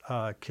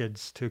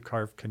kids to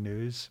carve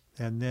canoes.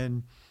 And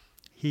then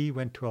he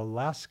went to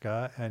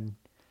Alaska and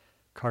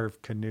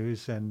carved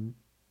canoes, and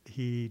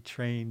he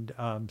trained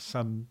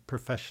some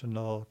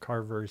professional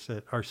carvers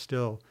that are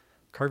still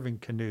carving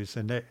canoes.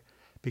 And it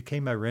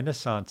became a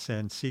renaissance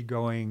in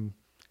seagoing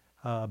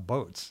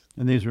boats.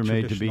 And these were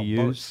made to be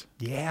used?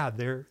 Yeah,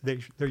 they're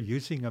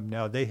using them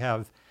now. They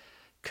have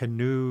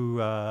canoe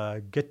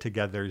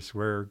get-togethers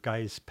where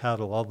guys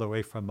paddle all the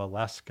way from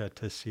Alaska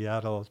to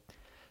Seattle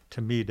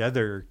to meet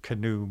other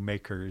canoe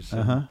makers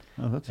and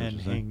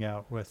hang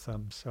out with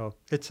them. So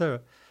it's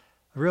a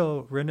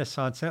real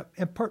renaissance,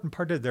 important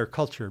part of their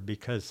culture,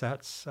 because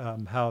that's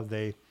how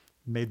they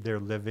made their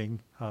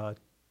living,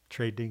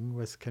 trading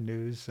with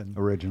canoes. And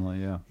originally,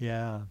 yeah.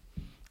 Yeah.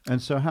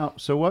 And so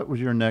what was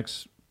your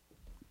next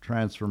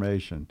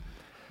transformation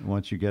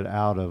once you get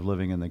out of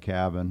living in the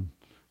cabin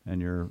and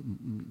you're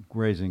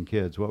raising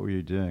kids? What were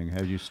you doing?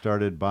 Have you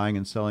started buying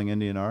and selling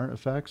Indian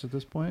artifacts at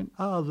this point?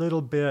 A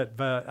little bit,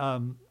 but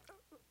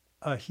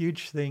a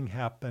huge thing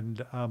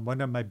happened. One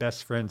of my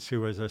best friends,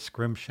 who was a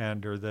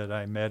scrimshander that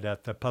I met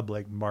at the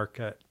public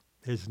market,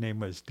 his name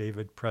was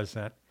David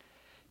Present.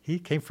 he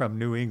came from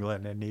New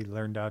England, and he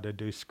learned how to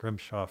do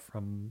scrimshaw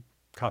from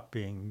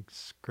copying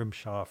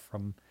scrimshaw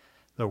from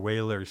the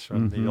whalers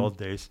from the old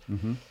days.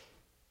 Mm-hmm.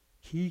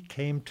 He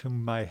came to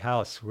my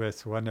house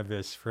with one of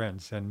his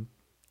friends, and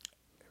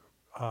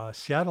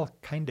Seattle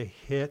kind of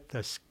hit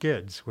the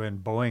skids when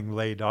Boeing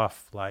laid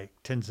off like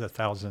tens of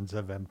thousands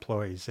of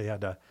employees. They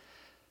had a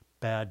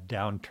bad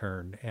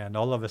downturn, and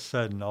all of a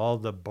sudden, all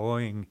the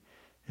Boeing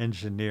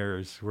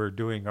engineers were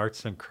doing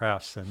arts and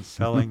crafts and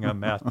selling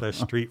them at the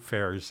street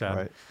fairs. And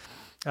Right.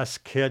 us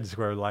kids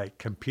were like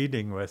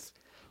competing with,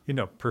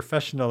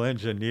 professional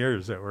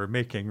engineers that were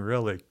making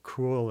really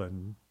cool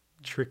and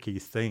tricky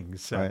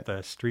things Right. at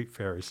the street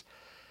fairs.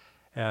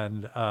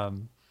 And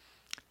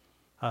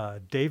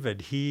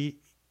David, he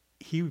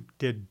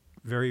did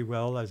very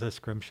well as a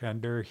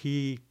scrimshander.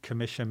 He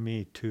commissioned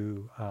me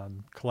to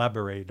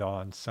collaborate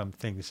on some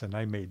things, and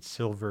I made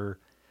silver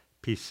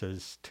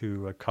pieces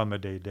to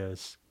accommodate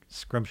as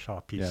scrimshaw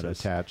Yeah, pieces. to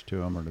attach to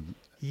them or to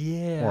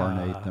Yeah.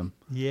 ornate them.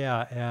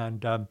 Yeah,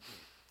 and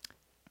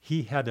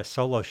he had a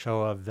solo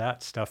show of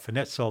that stuff, and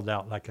it sold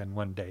out like in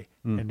one day.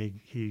 And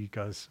he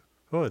goes,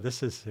 "Oh,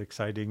 this is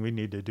exciting. We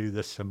need to do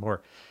this some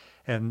more."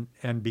 And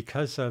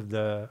because of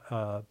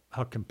the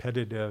how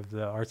competitive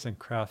the arts and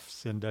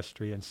crafts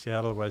industry in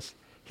Seattle was,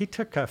 he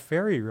took a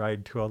ferry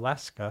ride to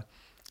Alaska,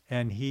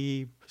 and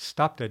he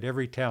stopped at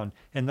every town.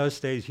 In those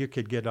days, you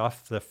could get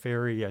off the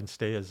ferry and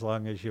stay as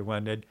long as you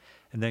wanted,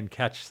 and then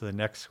catch the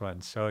next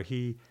one. So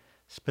he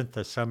spent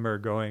the summer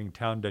going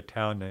town to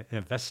town,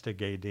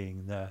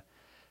 investigating the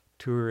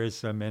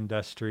tourism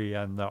industry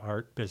and the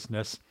art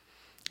business.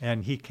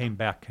 And he came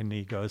back and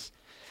he goes,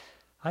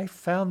 "I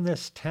found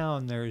this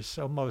town. There's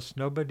almost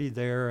nobody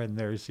there, and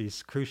there's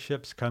these cruise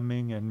ships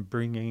coming and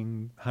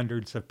bringing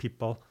hundreds of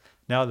people.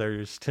 Now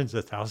there's tens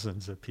of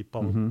thousands of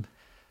people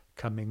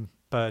coming.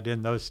 But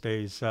in those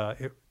days,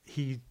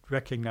 he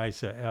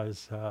recognized it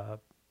as a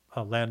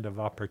land of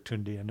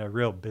opportunity and a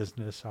real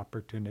business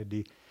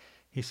opportunity.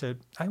 He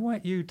said, "I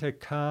want you to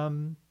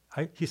come."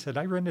 He said,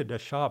 "I rented a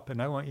shop,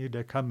 and I want you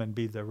to come and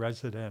be the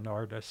resident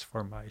artist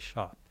for my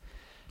shop."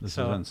 This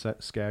So- is in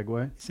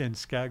Skagway? It's in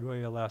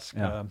Skagway,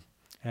 Alaska.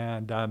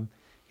 And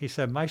he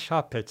said, "My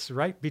shop, it's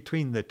right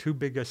between the two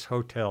biggest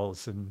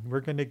hotels, and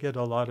we're going to get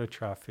a lot of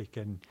traffic,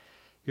 and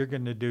you're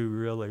going to do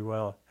really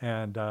well."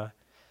 And I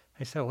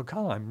said, "Well,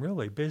 Carl, I'm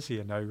really busy,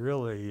 and I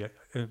really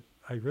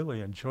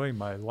enjoy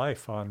my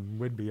life on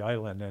Whidbey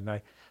Island." And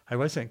I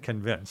wasn't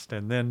convinced.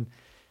 And then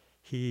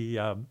he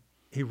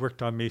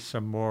worked on me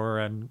some more,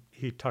 and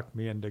he talked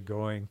me into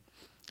going.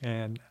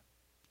 And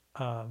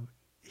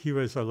he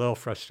was a little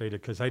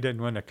frustrated because I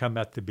didn't want to come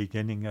at the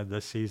beginning of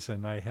the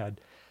season. I had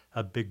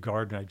a big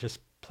garden. I just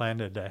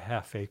planted a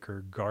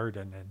half-acre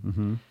garden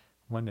and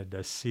wanted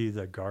to see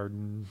the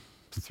garden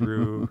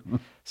through.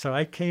 So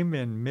I came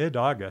in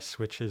mid-August,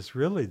 which is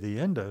really the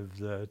end of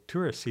the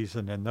tourist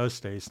season in those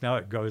days. Now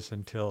it goes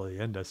until the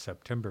end of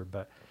September,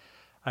 but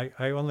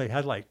I only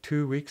had like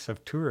 2 weeks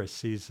of tourist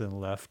season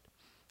left.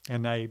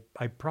 And I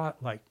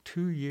brought like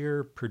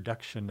 2-year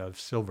production of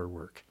silver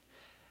work.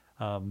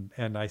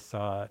 And I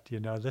thought,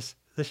 this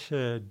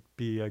should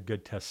be a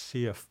good test,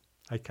 see if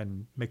I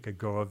can make a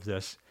go of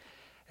this.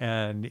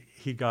 And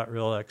he got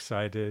real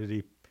excited.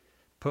 He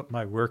put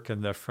my work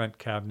in the front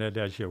cabinet.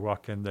 As you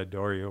walk in the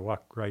door, you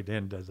walk right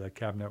into the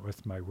cabinet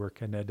with my work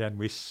in it. And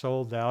we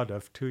sold out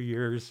of 2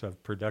 years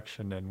of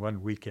production in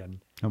one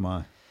weekend. Oh,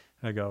 my.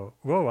 And I go,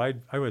 whoa,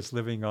 I was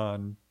living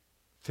on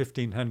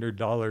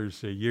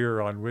 $1,500 a year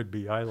on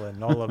Whidbey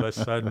Island. All of a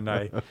sudden,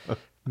 I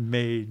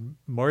made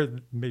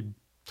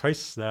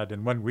twice that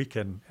in one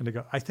weekend. And I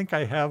go, I think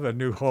I have a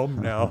new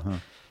home now.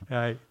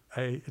 And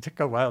it took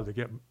a while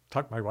to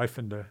talk my wife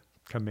into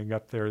coming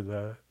up there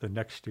the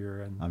next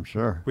year. And I'm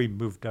sure. we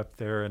moved up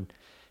there, and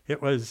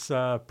it was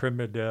a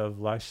primitive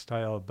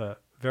lifestyle,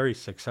 but very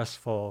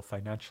successful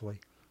financially.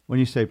 When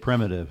you say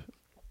primitive,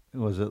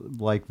 was it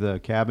like the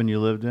cabin you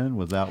lived in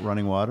without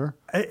running water?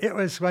 It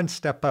was one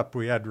step up.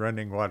 We had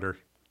running water.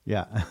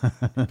 Yeah.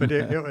 But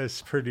it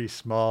was pretty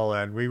small,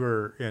 and we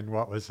were in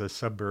what was the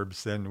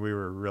suburbs then. We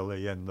were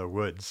really in the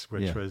woods,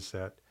 which was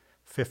at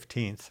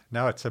 15th.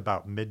 Now it's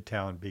about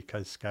Midtown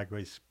because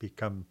Skagway's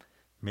become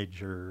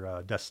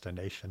major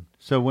destination.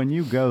 So when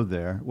you go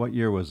there, what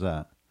year was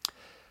that?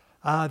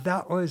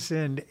 That was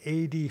in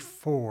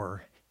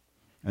 84.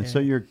 And so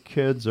your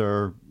kids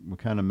are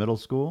kind of middle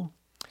school?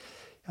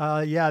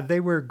 Yeah,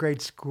 they were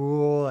grade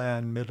school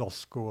and middle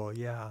school,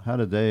 yeah. How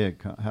did they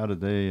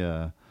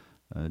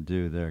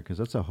do there? Because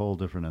that's a whole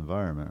different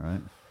environment,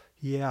 right?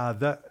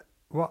 Yeah,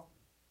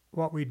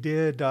 what we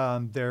did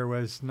there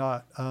was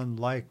not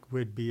unlike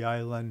Whidbey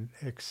Island,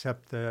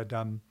 except that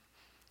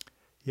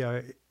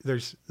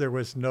there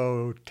was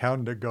no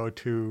town to go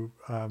to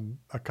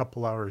a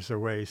couple hours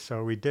away,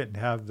 so we didn't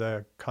have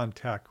the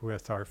contact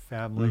with our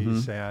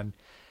families and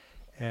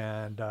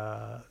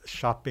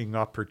shopping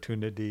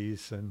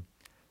opportunities. And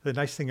the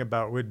nice thing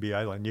about Whidbey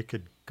Island, you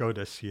could go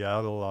to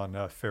Seattle on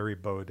a ferry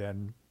boat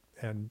and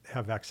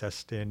have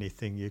access to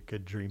anything you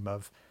could dream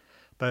of.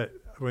 But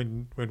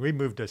when we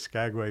moved to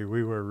Skagway,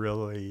 we were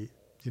really,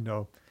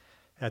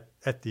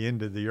 at the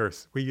end of the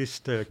earth. We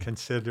used to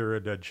consider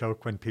it a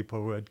joke when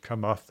people would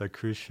come off the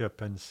cruise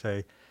ship and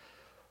say,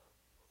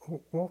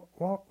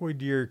 what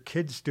would your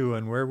kids do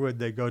and where would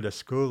they go to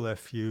school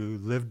if you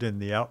lived in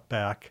the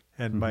outback?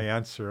 And my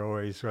answer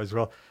always was,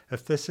 well,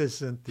 if this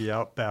isn't the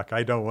outback,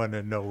 I don't want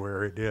to know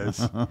where it is.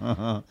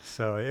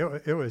 So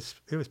it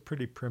was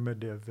pretty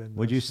primitive.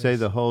 Would you stay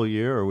the whole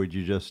year, or would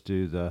you just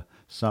do the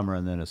summer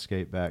and then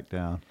escape back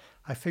down?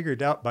 I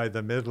figured out by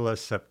the middle of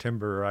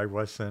September I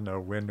wasn't a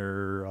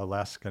winter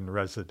Alaskan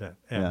resident,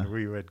 and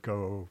we would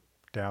go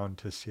down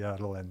to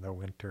Seattle in the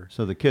winter.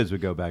 So the kids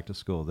would go back to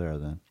school there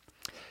then?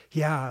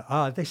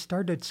 Yeah, they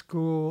started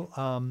school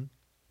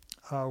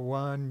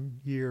 1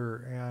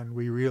 year, and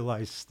we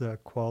realized the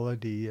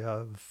quality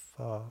of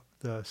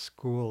the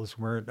schools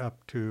weren't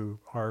up to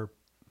our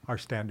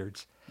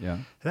standards. Yeah.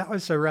 That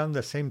was around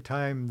the same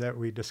time that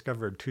we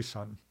discovered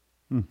Tucson.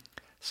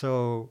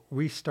 So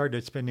we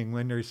started spending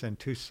winters in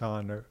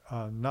Tucson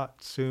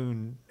not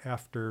soon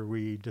after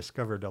we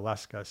discovered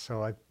Alaska.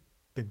 So I've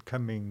been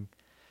coming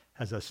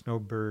as a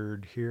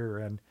snowbird here,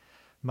 and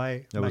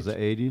that was the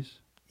 80s?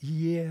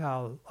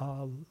 Yeah,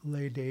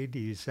 late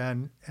 80s,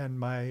 and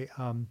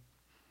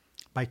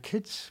my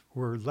kids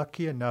were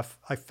lucky enough.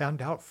 I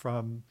found out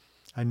from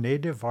a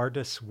native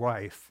artist's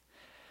wife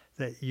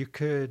that you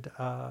could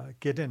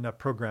get in a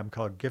program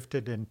called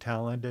Gifted and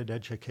Talented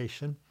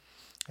Education,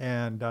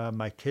 and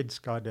my kids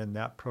got in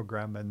that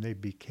program, and they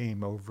became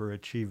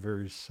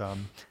overachievers,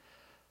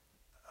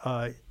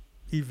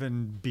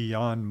 even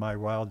beyond my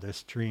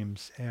wildest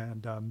dreams,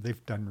 and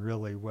they've done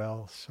really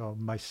well. So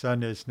my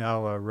son is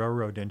now a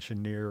railroad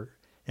engineer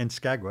in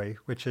Skagway,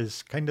 which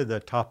is kind of the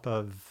top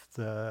of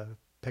the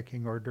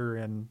pecking order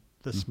in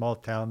the small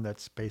town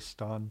that's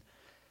based on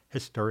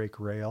historic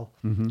rail.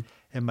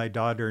 And my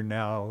daughter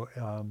now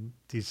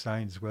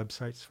designs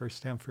websites for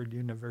Stanford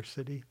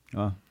University.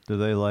 Do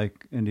they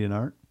like Indian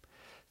art?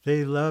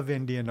 They love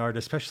Indian art,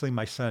 especially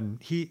my son.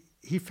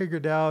 He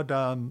figured out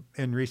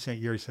in recent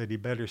years that he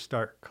better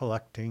start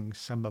collecting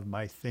some of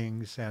my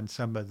things and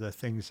some of the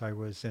things I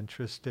was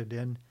interested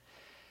in.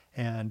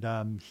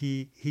 And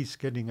he's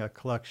getting a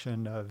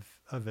collection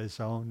of his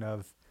own,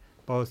 of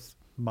both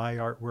my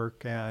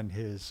artwork and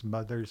his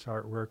mother's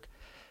artwork.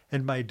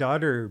 And my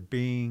daughter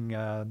being,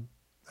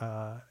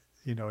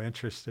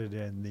 interested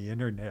in the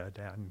internet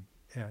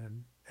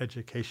and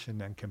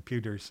education and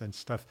computers and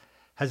stuff,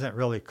 hasn't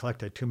really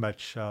collected too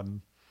much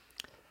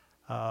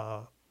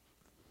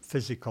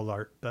physical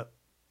art, but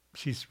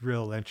she's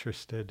real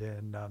interested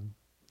in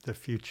the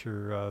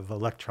future of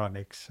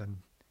electronics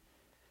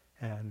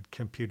and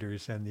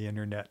computers and the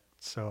internet.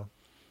 So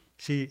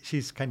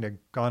she's kind of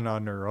gone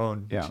on her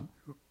own,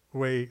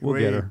 way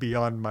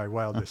beyond my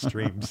wildest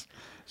dreams.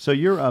 So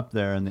you're up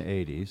there in the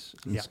 80s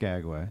in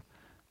Skagway,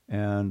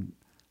 and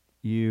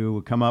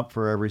you come up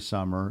for every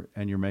summer,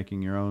 and you're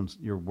making your own.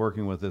 You're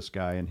working with this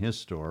guy in his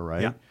store,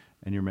 right? Yeah.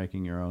 And you're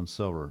making your own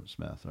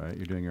silversmith, right?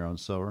 You're doing your own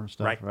silver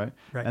stuff, Right.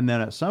 And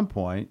then at some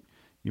point,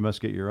 you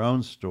must get your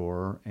own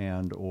store,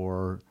 and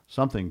or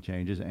something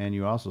changes, and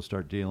you also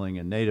start dealing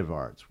in native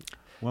arts.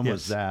 When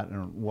was that,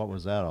 and what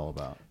was that all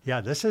about?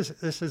 Yeah, this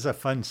is a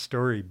fun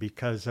story,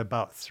 because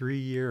about 3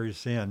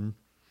 years in,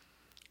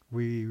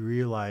 we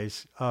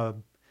realized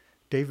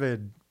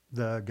David,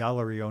 the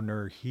gallery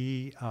owner,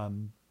 he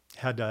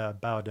had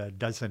about a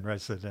dozen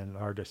resident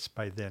artists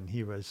by then.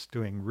 He was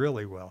doing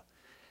really well.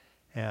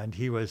 And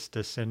he was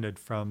descended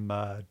from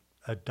a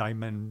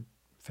diamond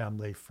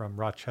family from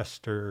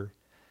Rochester,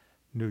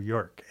 New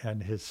York.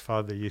 And his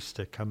father used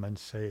to come and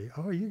say,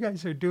 "Oh, you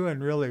guys are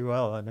doing really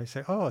well." And I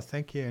said, "Oh,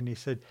 thank you." And he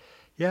said,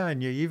 "Yeah,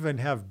 and you even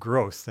have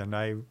growth." And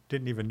I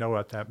didn't even know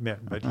what that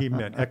meant, but he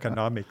meant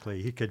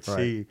economically. He could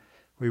see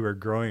we were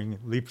growing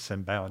leaps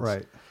and bounds.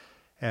 Right.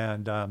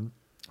 And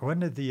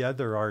one of the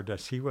other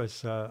artists, he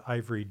was an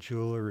ivory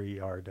jewelry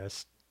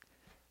artist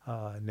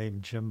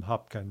named Jim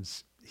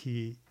Hopkins.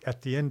 He,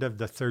 at the end of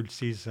the third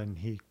season,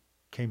 he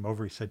came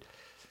over. He said,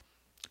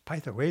 "By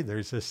the way,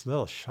 there's this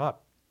little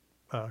shop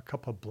a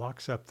couple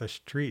blocks up the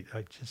street.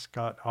 I just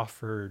got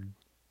offered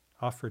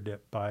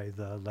it by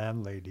the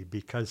landlady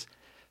because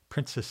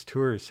Princess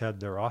Tours had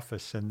their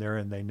office in there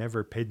and they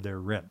never paid their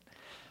rent.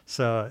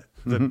 So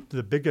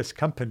the biggest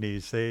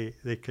companies,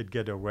 they could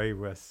get away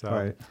with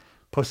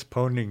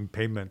postponing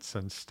payments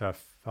and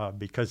stuff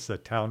because the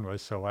town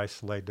was so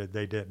isolated.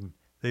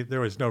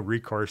 There was no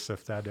recourse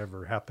if that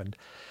ever happened.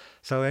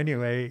 So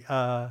anyway,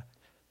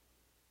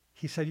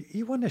 he said,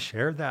 "You want to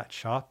share that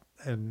shop?"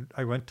 And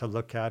I went to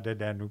look at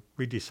it, and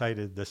we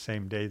decided the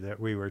same day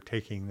that we were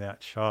taking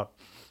that shop.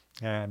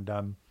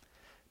 And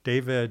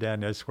David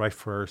and his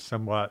wife were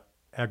somewhat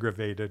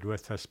aggravated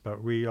with us,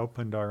 but we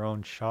opened our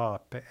own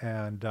shop.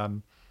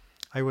 And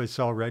I was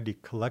already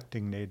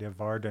collecting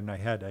native art, and I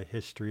had a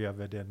history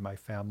of it in my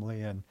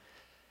family, and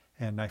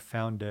I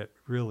found it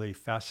really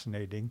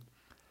fascinating.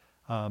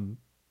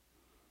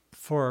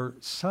 For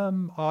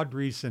some odd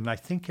reason, I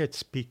think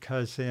it's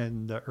because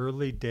in the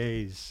early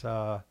days,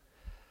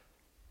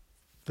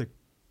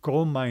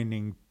 gold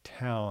mining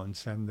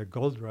towns and the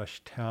gold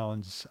rush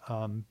towns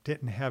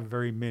didn't have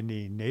very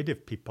many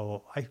native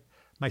people.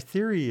 My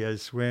theory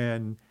is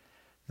when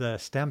the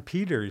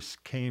stampeders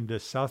came to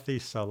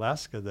southeast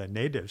Alaska, the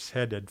natives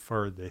headed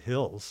for the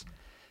hills.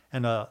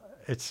 And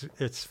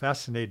it's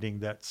fascinating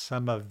that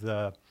some of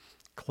the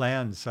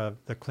clans, the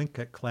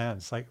Tlingit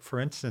clans, like for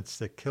instance,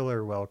 the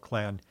Killerwell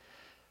clan,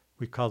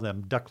 we call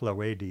them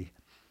Duklawadi,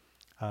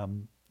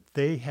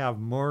 they have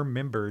more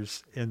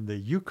members in the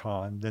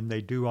Yukon than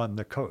they do on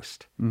the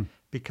coast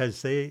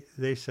because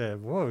they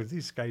said, whoa,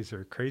 these guys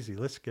are crazy.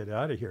 Let's get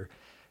out of here.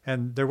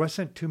 And there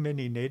wasn't too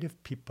many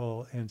native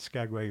people in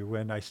Skagway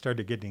when I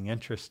started getting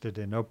interested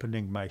in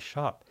opening my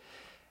shop.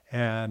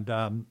 And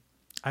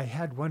I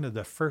had one of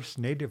the first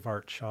native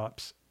art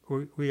shops.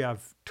 We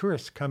have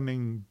tourists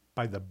coming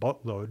by the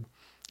boatload,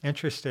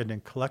 interested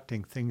in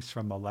collecting things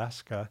from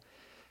Alaska.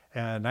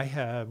 And I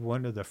had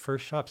one of the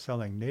first shops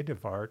selling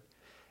native art.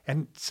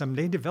 And some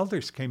native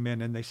elders came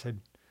in and they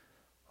said,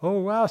 oh,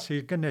 wow, so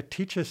you're going to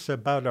teach us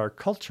about our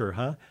culture,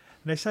 huh?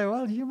 And I said,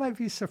 well, you might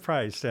be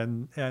surprised.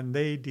 And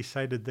they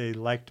decided they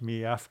liked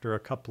me after a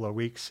couple of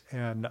weeks.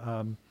 And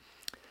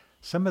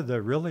some of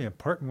the really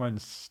important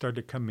ones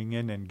started coming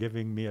in and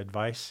giving me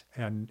advice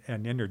and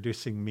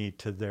introducing me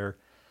to their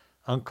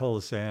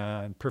uncles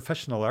and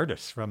professional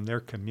artists from their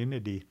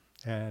community.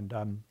 And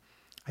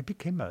I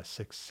became a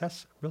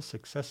real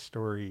success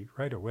story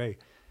right away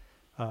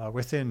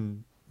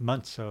within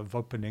months of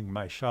opening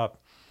my shop.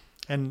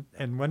 And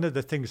one of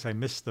the things I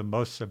miss the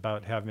most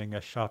about having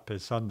a shop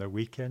is on the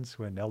weekends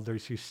when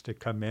elders used to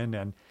come in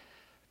and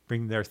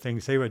bring their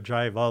things. They would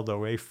drive all the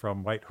way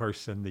from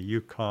Whitehorse in the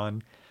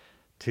Yukon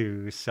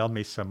to sell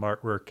me some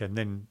artwork and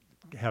then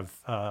have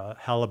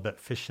halibut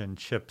fish and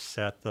chips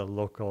at the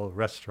local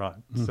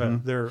restaurant.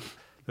 So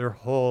their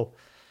whole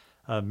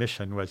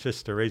mission was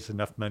just to raise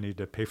enough money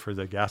to pay for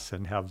the gas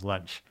and have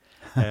lunch.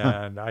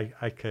 And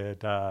I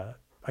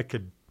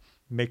could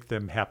make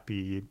them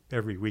happy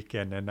every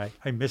weekend. And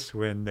I miss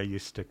when they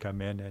used to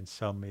come in and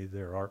sell me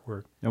their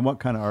artwork. And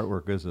what kind of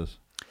artwork is this?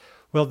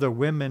 Well, the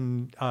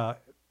women,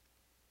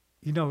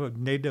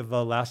 Native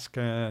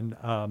Alaskan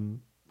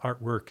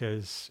artwork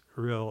is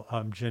real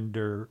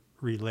gender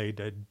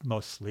related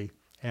mostly.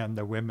 And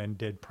the women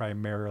did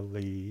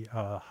primarily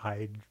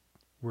hide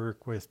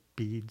work with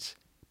bead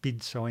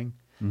sewing,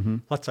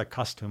 lots of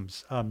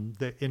costumes.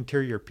 The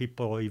interior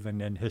people,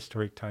 even in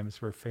historic times,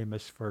 were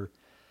famous for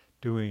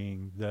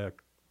doing the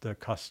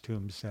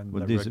costumes and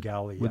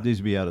regalia. Would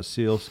these be out of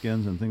seal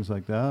skins and things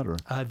like that, or?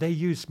 They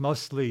use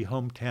mostly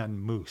hometown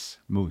moose.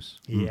 Moose.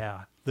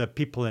 Yeah, the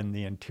people in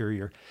the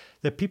interior.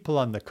 The people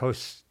on the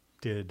coast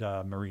did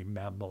marine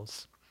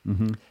mammals.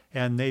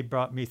 And they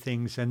brought me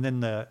things. And then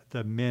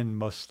the men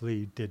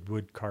mostly did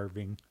wood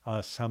carving.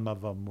 Some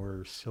of them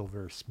were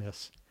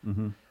silversmiths.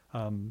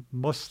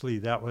 Mostly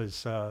that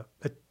was,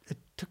 it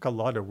took a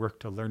lot of work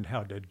to learn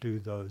how to do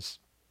those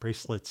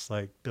bracelets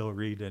like Bill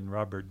Reed and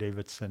Robert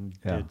Davidson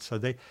did. So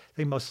they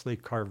mostly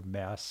carved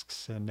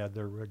masks and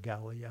other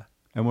regalia.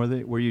 And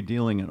were you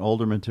dealing in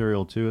older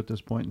material too at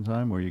this point in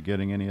time? Were you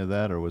getting any of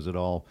that, or was it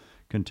all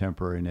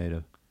contemporary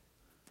native?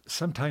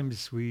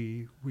 Sometimes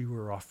we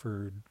were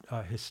offered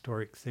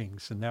historic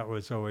things, and that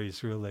was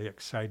always really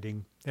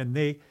exciting. And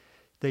they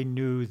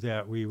knew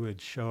that we would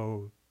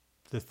show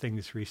the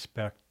things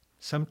respect.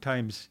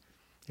 Sometimes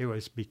it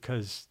was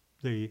because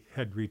they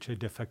had reached a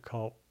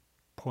difficult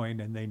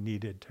point and they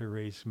needed to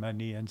raise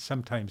money, and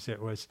sometimes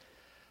it was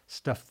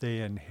stuff they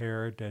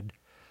inherited.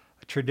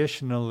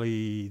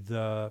 Traditionally,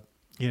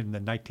 in the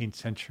 19th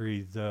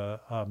century, the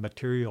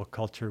material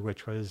culture,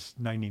 which was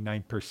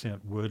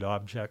 99% wood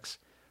objects,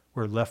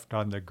 were left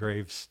on the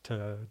graves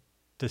to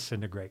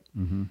disintegrate.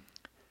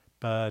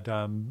 But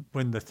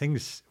when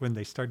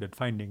they started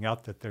finding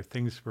out that their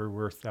things were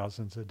worth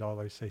thousands of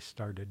dollars, they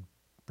started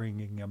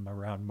bringing them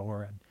around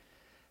more,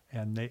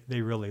 and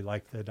they really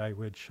liked that I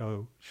would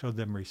show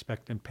them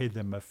respect and pay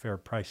them a fair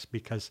price,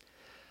 because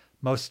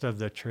most of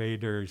the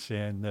traders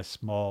in the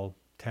small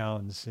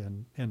towns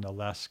in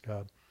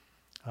Alaska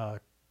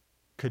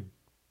could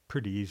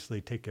pretty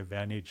easily take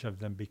advantage of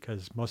them,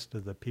 because most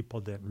of the people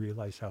didn't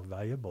realize how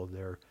valuable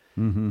their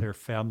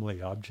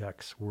family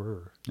objects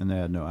were. And they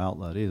had no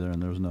outlet either,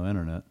 and there was no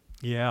internet.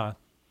 Yeah.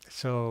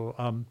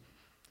 So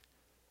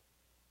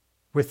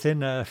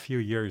within a few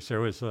years,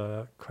 there was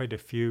quite a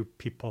few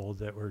people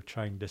that were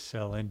trying to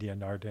sell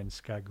Indian art in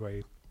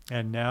Skagway.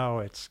 And now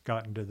it's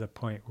gotten to the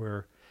point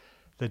where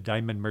the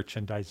diamond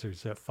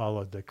merchandisers that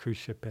followed the cruise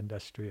ship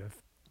industry have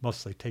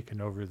mostly taken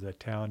over the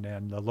town,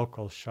 and the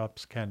local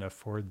shops can't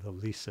afford the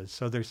leases.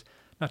 So there's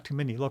not too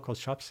many local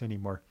shops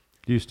anymore.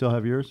 Do you still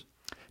have yours?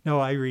 No,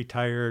 I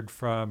retired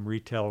from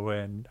retail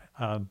when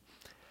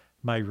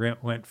my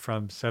rent went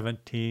from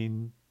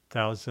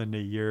 $17,000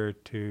 a year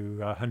to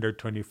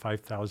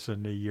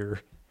 $125,000 a year.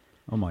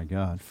 Oh my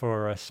God!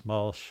 For a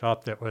small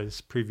shop that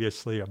was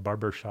previously a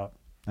barber shop.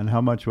 And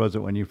how much was it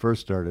when you first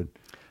started?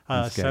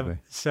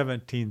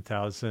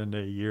 $17,000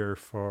 a year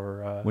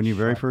for when you shop.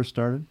 very first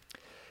started?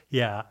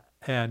 Yeah,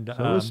 And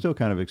So it was still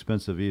kind of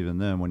expensive even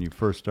then. When you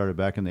first started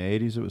back in the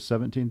 80s, it was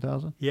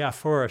 17,000? yeah,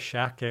 for a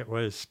shack, it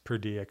was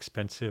pretty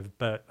expensive.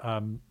 But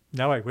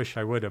now I wish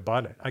I would have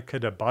bought it. I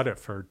could have bought it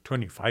for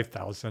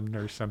 25,000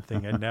 or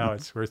something, and now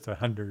it's worth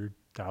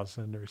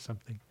 100,000 or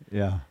something.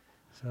 Yeah.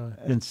 So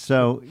And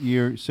so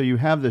you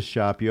have this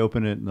shop. You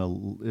open it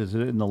is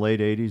it in the late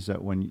 80s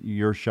that when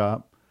your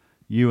shop,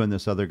 you and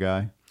this other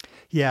guy?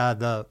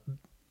 yeah,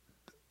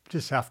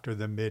 just after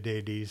the mid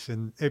 80s,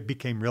 and it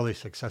became really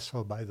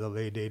successful by the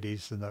late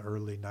 80s and the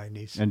early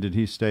 90s. And did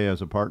he stay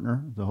as a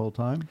partner the whole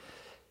time?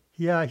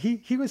 Yeah,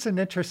 he was an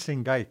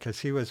interesting guy because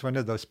he was one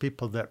of those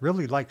people that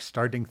really liked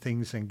starting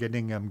things and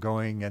getting them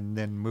going and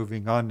then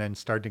moving on and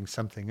starting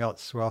something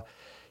else. Well,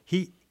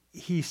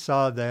 he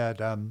saw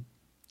that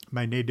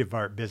my native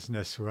art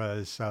business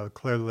was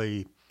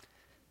clearly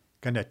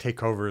going to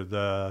take over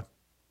the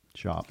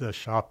Shop.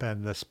 shop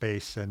and the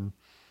space, and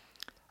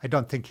I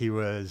don't think he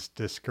was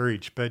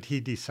discouraged, but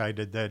he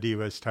decided that he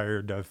was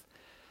tired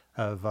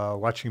of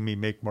watching me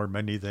make more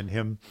money than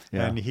him.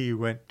 Yeah. And he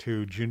went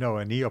to Juneau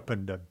and he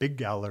opened a big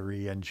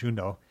gallery in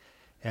Juneau,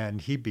 and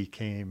he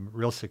became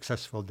real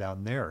successful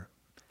down there.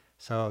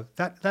 So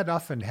that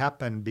often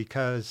happened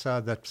because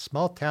the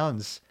small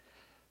towns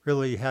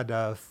really had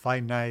a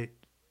finite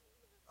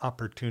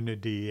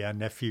opportunity.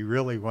 And if you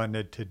really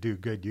wanted to do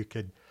good, you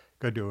could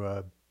go to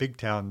a big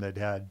town that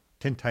had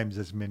 10 times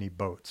as many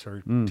boats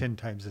or 10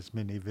 times as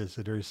many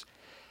visitors.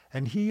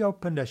 And he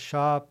opened a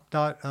shop,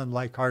 not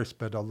unlike ours,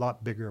 but a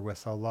lot bigger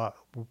with a lot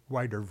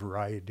wider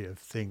variety of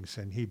things.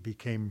 And he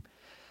became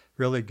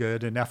really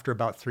good. And after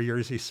about 3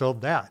 years, he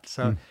sold that.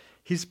 So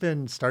he's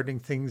been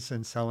starting things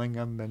and selling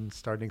them and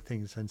starting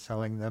things and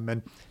selling them.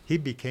 And he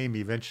became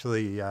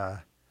eventually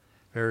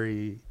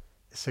very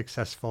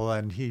successful.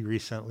 And he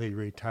recently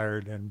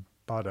retired and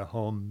bought a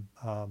home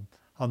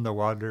on the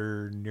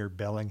water near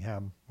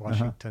Bellingham,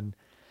 Washington.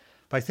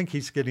 But I think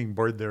he's getting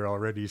bored there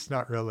already. He's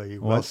not really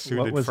well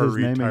suited for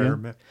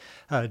retirement.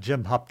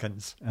 Jim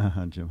Hopkins.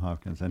 Jim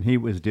Hopkins. And he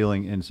was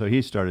so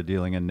he started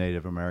dealing in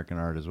Native American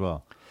art as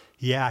well.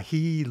 Yeah,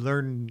 he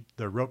learned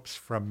the ropes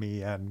from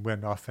me and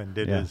went off and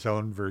did his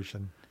own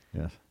version.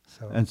 Yes.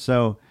 So.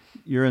 So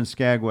you're in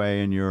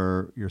Skagway and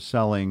you're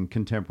selling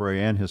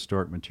contemporary and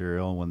historic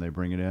material when they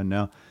bring it in.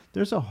 Now,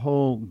 there's a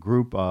whole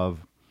group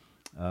of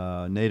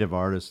Native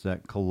artists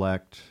that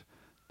collect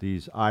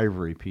these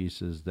ivory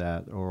pieces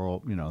that are,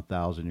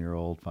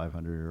 1,000-year-old,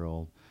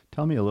 500-year-old.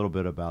 Tell me a little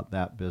bit about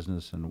that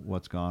business and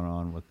what's gone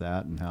on with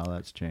that and how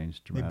that's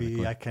changed dramatically.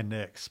 Maybe I can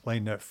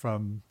explain it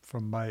from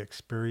my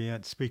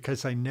experience,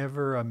 because I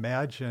never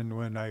imagined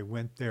when I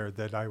went there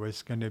that I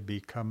was going to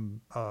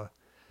become a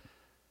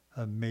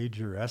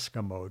major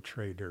Eskimo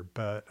trader.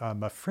 But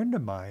a friend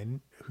of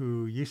mine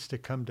who used to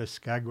come to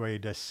Skagway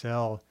to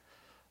sell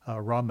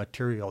raw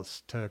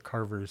materials to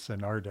carvers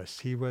and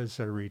artists. He was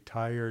a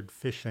retired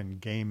fish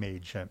and game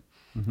agent,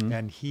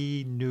 and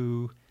he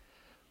knew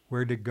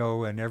where to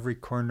go in every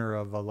corner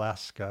of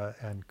Alaska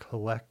and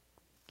collect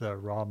the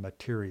raw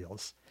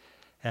materials.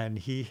 And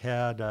he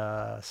had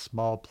a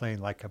small plane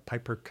like a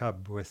Piper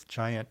Cub with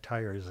giant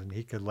tires, and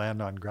he could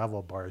land on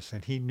gravel bars.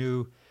 And he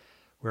knew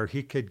where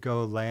he could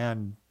go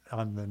land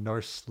on the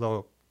North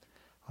Slope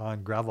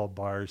on gravel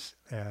bars,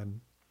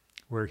 and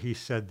where he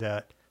said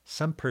that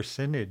some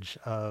percentage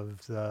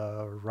of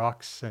the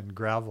rocks and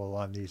gravel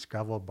on these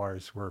gravel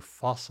bars were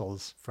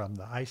fossils from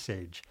the Ice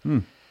Age.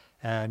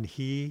 And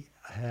he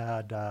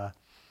had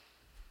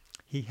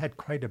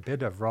quite a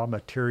bit of raw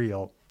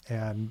material,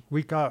 and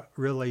we got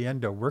really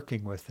into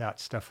working with that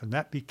stuff, and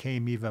that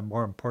became even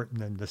more important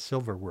than the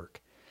silver work,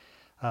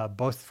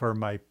 both for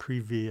my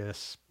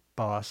previous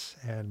boss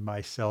and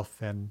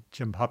myself. And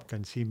Jim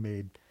Hopkins, he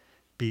made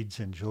beads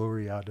and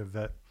jewelry out of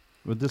it.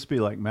 Would this be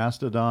like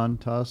mastodon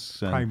tusks?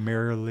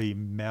 Primarily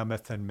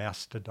mammoth and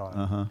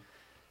mastodon.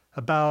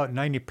 About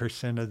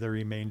 90% of the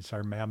remains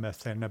are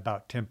mammoth and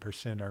about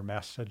 10% are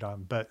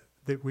mastodon. But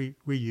we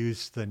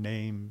use the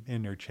name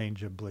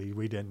interchangeably.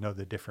 We didn't know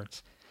the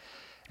difference.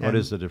 What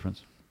is the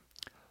difference?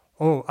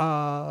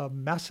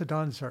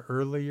 Mastodons are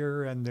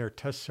earlier and their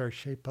tusks are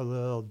shaped a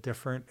little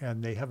different,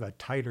 and they have a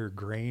tighter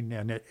grain,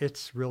 and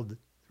it's real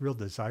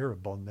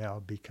desirable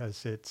now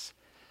because it's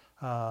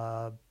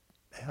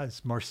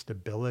has more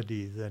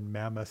stability than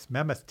mammoth.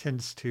 Mammoth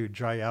tends to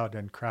dry out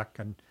and crack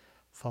and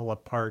fall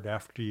apart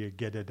after you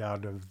get it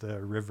out of the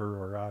river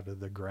or out of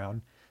the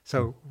ground.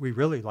 So we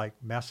really like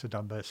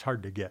mastodon, but it's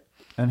hard to get.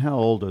 And how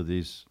old are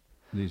these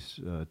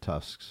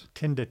tusks?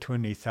 10 to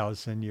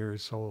 20,000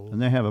 years old.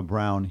 And they have a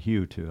brown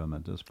hue to them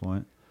at this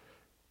point.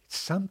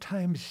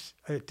 Sometimes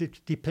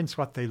it depends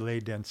what they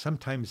laid in.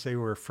 Sometimes they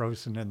were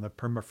frozen in the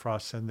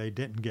permafrost and they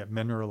didn't get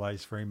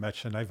mineralized very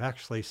much. And I've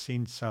actually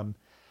seen some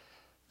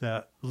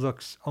that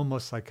looks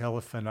almost like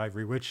elephant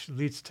ivory, which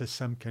leads to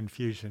some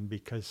confusion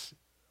because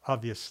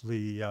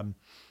obviously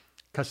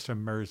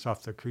customers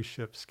off the cruise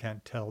ships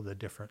can't tell the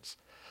difference.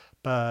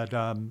 But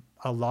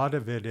a lot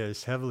of it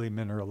is heavily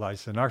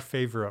mineralized, and our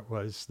favorite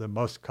was the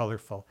most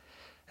colorful.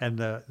 And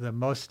the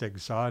most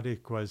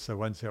exotic was the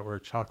ones that were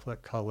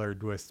chocolate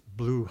colored with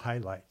blue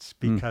highlights,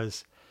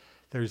 because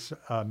there's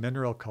a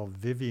mineral called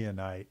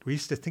Vivianite. We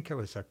used to think it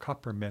was a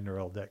copper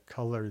mineral that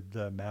colored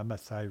the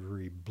mammoth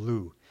ivory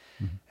blue.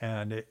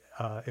 And it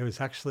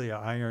was actually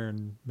an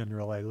iron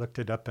mineral. I looked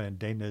it up in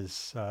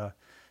Dana's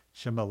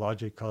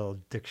gemological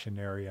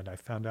dictionary, and I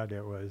found out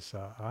it was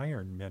an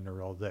iron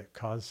mineral that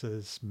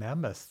causes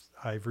mammoth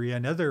ivory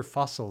and other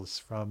fossils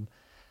from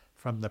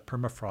the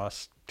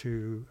permafrost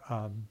to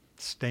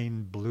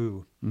stain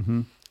blue.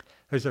 Mm-hmm.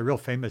 There's a real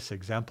famous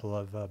example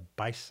of a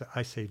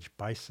Ice Age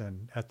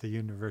bison at the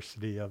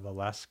University of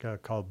Alaska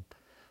called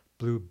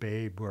Blue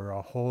Babe, where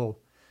a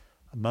whole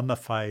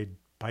mummified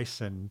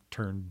bison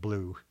turned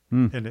blue.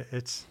 And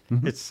it's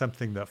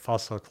something that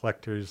fossil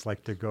collectors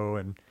like to go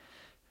and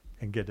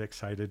get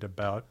excited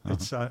about.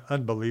 It's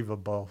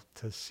unbelievable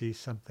to see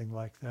something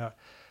like that.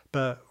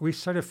 But we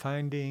started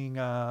finding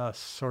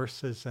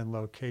sources and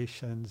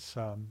locations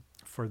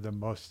for the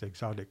most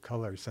exotic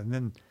colors. And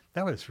then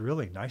that was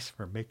really nice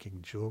for making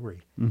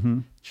jewelry.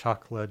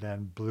 Chocolate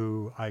and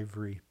blue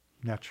ivory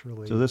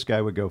naturally. So this guy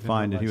would go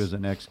find it. He mineralized. was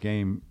an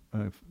ex-game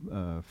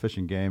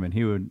fishing game, and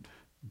he would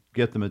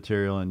get the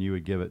material, and you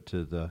would give it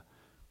to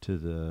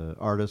the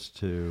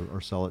artist or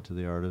sell it to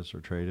the artist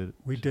or trade it.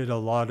 We did a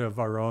lot of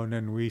our own,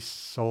 and we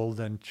sold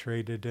and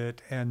traded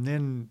it. And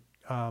then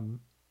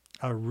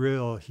a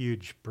real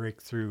huge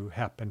breakthrough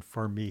happened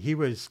for me. He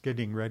was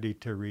getting ready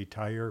to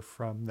retire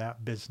from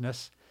that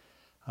business.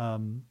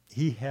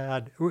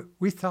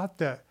 We thought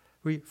that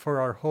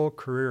for our whole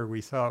career,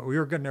 we thought we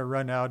were going to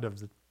run out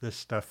of this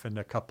stuff in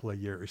a couple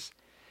of years.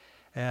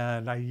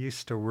 And I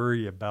used to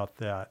worry about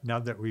that. Now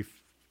that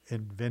we've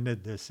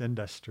invented this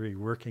industry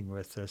working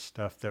with this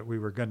stuff, that we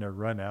were going to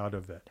run out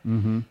of it.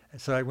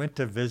 So I went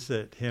to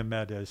visit him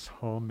at his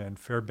home in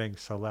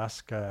Fairbanks,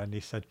 Alaska, and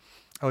he said,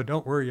 "Oh,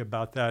 don't worry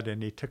about that."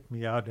 And he took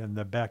me out in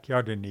the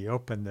backyard, and he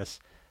opened this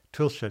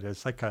tool shed.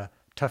 It's like a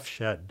tough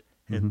shed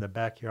in the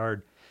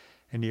backyard.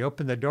 And he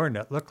opened the door, and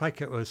it looked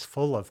like it was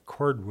full of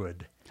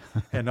cordwood.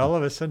 And all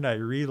of a sudden I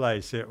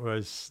realized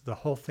the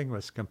whole thing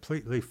was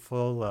completely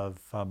full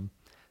of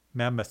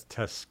mammoth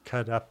tusks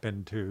cut up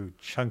into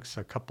chunks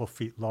a couple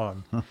feet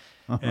long.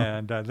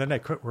 And then I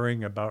quit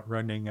worrying about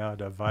running out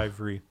of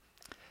ivory.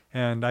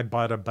 And I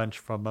bought a bunch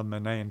from him,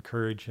 and I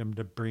encouraged him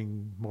to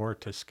bring more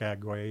to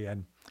Skagway.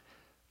 And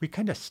we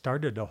kind of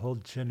started a whole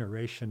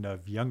generation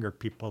of younger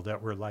people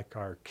that were like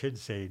our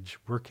kids' age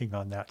working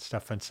on that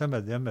stuff. And some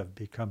of them have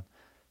become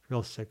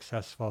real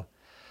successful.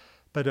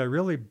 But a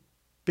really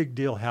big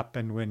deal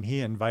happened when he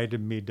invited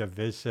me to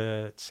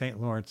visit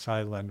St. Lawrence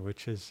Island,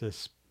 which is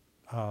this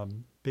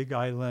big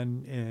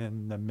island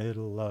in the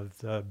middle of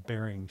the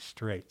Bering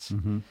Straits,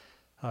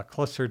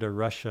 closer to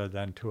Russia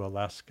than to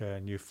Alaska,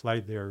 and you fly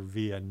there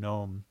via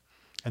Nome.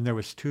 And there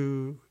was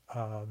 2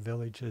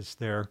 villages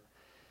there,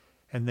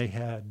 and they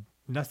had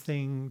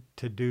nothing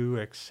to do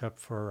except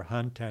for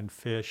hunt and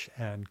fish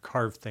and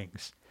carve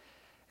things.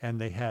 And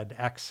they had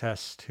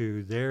access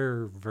to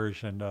their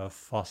version of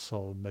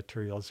fossil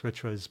materials,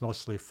 which was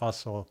mostly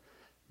fossil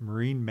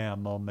marine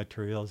mammal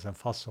materials and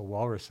fossil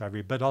walrus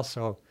ivory, but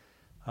also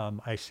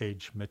Ice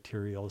Age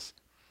materials.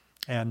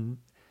 And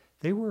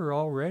they were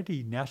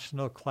already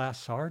national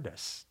class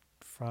artists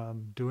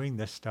from doing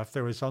this stuff.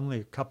 There was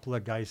only a couple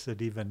of guys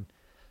that even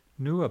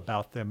knew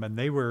about them, and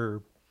they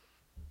were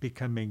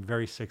becoming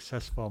very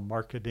successful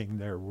marketing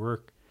their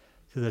work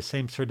to the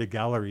same sort of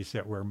galleries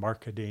that were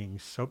marketing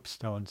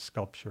soapstone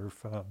sculpture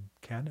from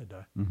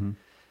Canada.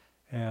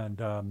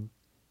 And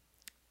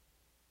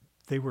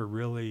they were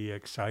really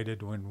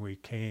excited when we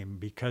came,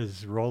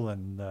 because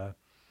Roland,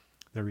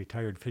 the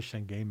retired Fish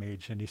and Game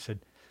agent, he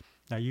said,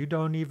 "Now you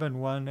don't even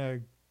want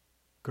to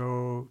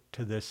go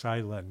to this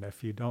island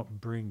if you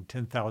don't bring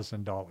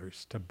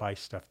 $10,000 to buy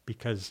stuff,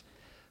 because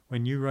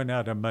when you run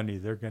out of money,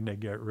 they're going to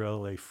get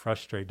really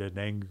frustrated and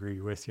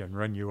angry with you and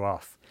run you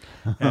off."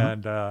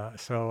 And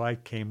so I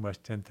came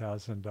with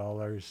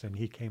 $10,000, and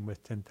he came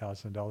with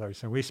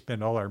 $10,000, and we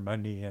spent all our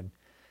money in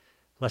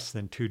less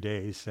than 2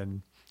 days,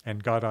 and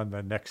got on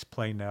the next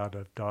plane out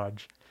of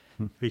Dodge,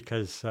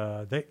 because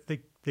they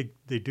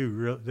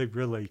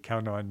really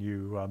count on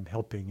you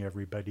helping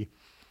everybody.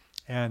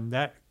 And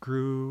that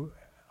grew.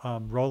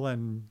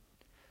 Roland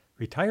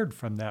retired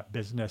from that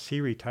business.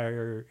 He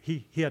retired.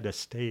 He had a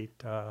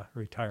state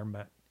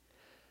retirement,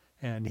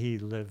 and he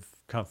lived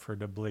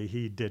comfortably.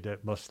 He did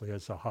it mostly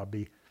as a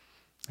hobby.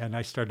 And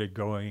I started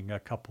going a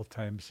couple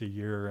times a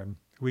year, and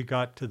we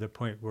got to the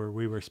point where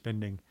we were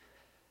spending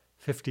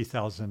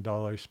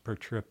 $50,000 per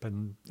trip,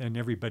 and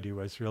everybody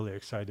was really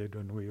excited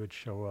when we would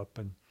show up,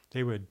 and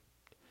they would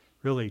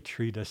really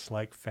treat us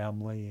like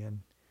family.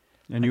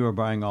 And you were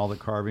buying all the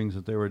carvings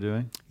that they were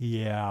doing?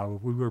 Yeah,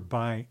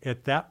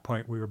 at that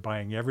point, we were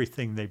buying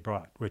everything they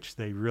brought, which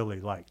they really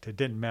liked. It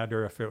didn't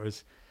matter if it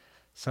was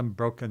some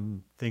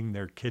broken thing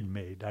their kid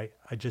made.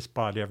 I just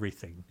bought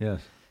everything.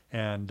 Yes.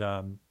 And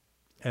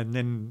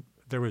then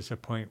there was a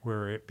point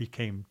where it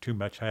became too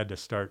much. I had to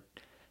start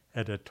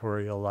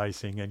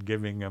editorializing and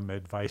giving them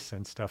advice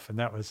and stuff, and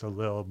that was a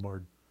little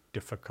more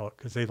difficult,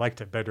 because they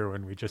liked it better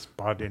when we just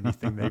bought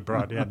anything they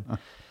brought in.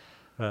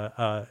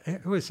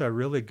 It was a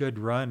really good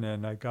run,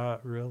 and I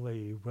got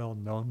really well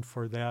known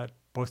for that,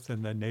 both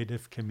in the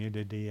native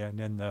community and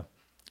in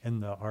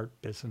the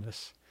art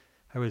business.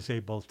 I was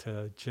able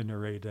to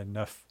generate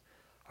enough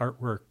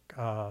artwork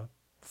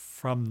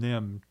from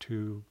them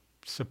to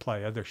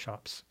supply other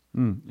shops.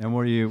 And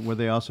were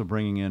they also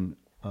bringing in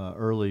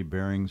early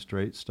Bering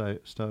Straits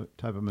type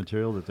of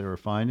material that they were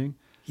finding?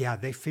 Yeah,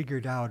 they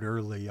figured out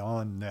early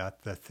on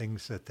that the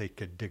things that they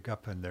could dig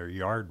up in their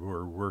yard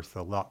were worth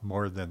a lot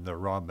more than the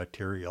raw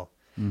material.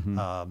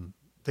 Mm-hmm.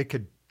 They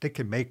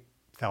could make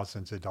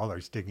thousands of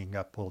dollars digging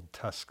up old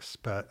tusks,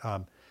 but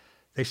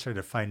they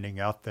started finding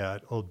out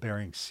that old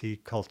Bering Sea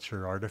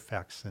culture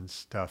artifacts and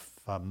stuff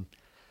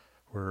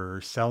were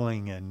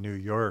selling in New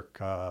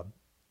York.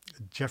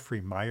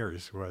 Jeffrey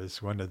Myers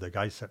was one of the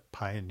guys that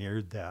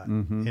pioneered that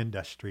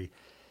industry.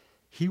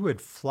 He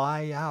would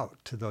fly out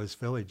to those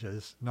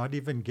villages, not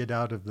even get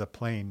out of the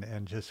plane,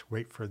 and just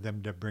wait for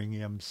them to bring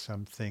him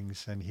some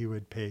things. And he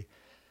would pay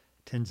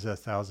tens of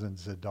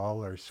thousands of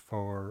dollars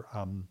for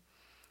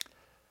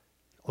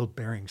old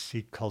Bering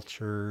Sea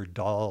culture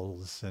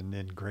dolls and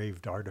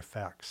engraved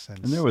artifacts and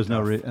there was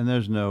stuff.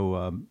 there's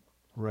no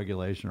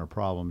regulation or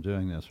problem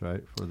doing this,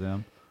 right, for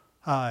them?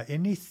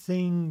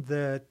 Anything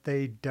that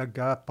they dug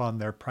up on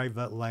their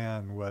private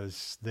land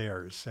was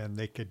theirs, and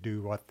they could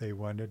do what they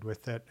wanted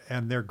with it.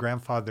 And they're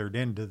grandfathered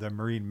into the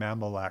Marine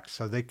Mammal Act,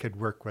 so they could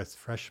work with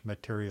fresh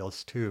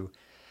materials too.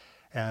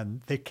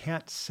 And they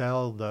can't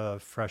sell the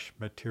fresh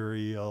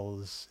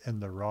materials in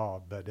the raw,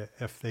 but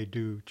if they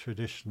do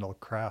traditional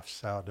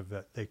crafts out of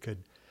it, they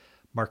could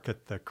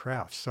market the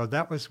crafts. So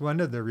that was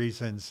one of the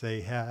reasons they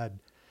had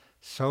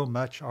so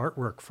much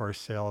artwork for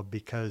sale,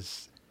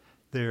 because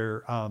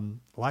their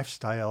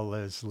lifestyle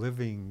is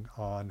living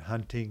on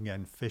hunting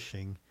and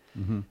fishing,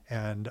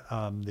 and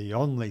the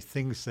only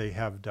things they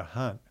have to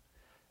hunt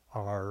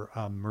are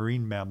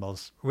marine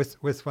mammals.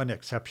 With one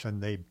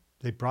exception,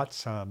 they brought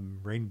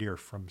some reindeer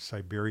from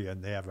Siberia,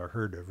 and they have a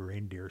herd of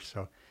reindeer,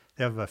 so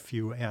they have a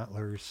few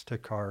antlers to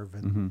carve,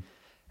 and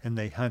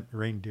they hunt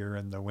reindeer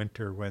in the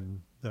winter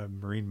when the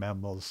marine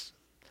mammals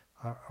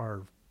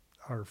are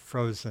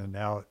frozen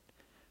out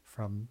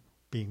from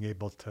being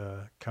able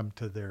to come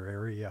to their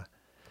area.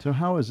 So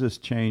how has this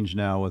changed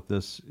now with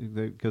this?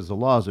 Because the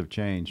laws have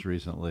changed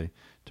recently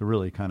to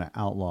really kind of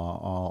outlaw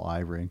all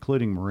ivory,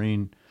 including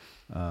marine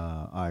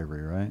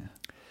ivory, right?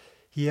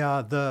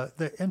 Yeah,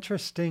 the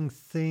interesting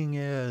thing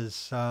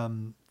is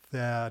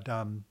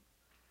that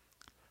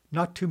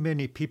not too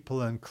many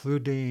people,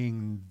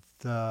 including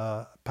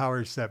the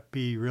powers that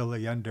be,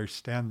 really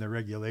understand the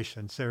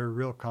regulations. They're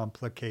real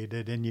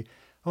complicated, and you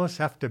almost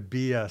have to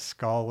be a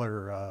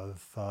scholar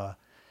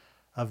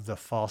of the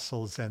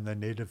fossils and the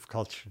native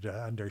culture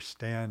to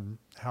understand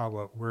how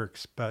it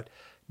works. But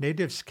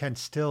natives can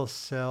still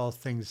sell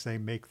things they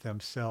make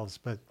themselves,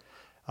 but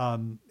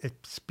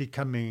it's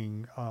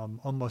becoming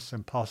almost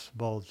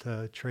impossible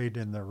to trade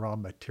in the raw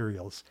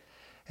materials.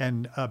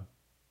 And a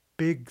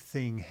big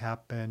thing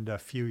happened a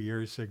few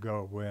years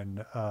ago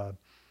when a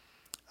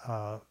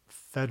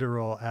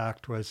federal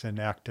act was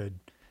enacted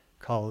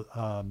called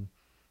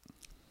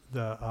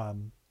the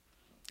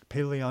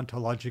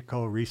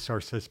Paleontological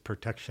Resources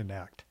Protection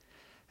Act.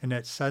 And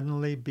it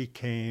suddenly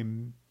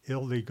became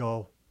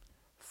illegal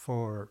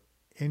for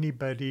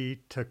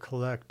anybody to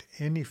collect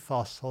any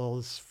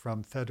fossils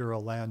from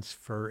federal lands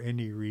for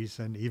any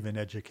reason, even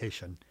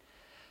education.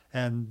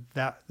 And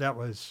that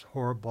was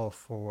horrible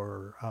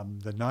for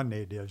the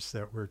non-natives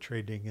that were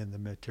trading in the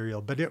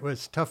material. But it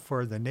was tough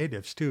for the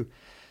natives too,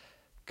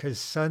 because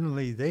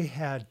suddenly they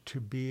had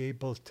to be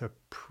able to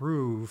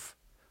prove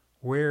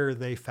where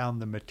they found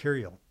the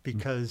material,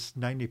 because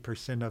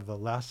 90% of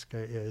Alaska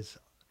is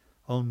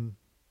owned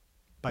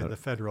by the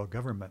federal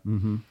government.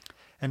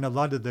 And a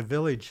lot of the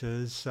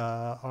villages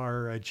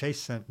are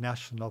adjacent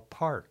national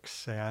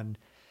parks, and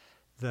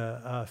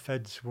the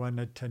feds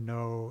wanted to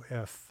know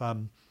if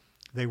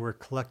they were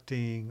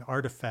collecting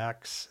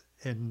artifacts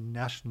in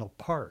national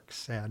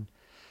parks. And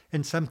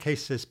in some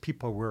cases,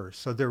 people were.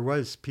 So there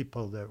was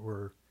people that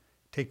were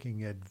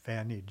taking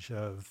advantage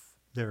of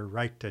their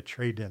right to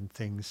trade in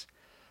things,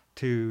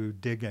 to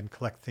dig and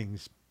collect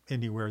things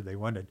anywhere they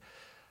wanted.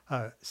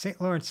 St.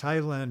 Lawrence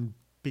Island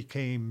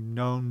became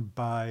known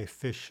by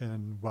fish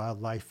and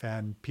wildlife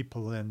and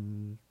people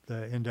in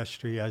the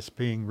industry as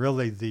being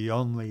really the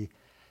only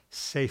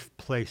safe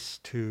place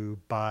to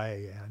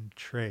buy and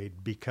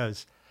trade,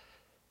 because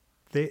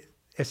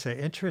it's an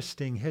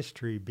interesting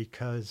history,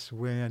 because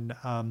when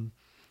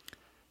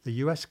the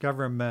U.S.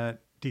 government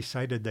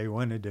decided they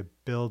wanted to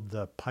build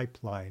the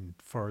pipeline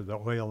for the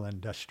oil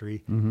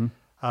industry,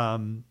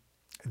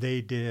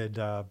 they did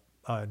a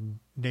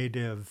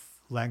native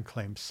land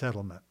claim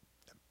settlement.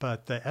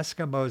 But the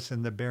Eskimos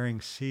in the Bering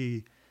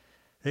Sea,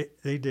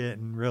 they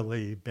didn't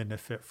really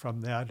benefit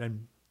from that.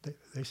 And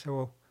they said,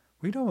 well,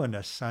 we don't want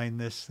to sign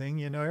this thing.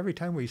 You know, every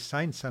time we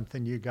sign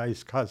something, you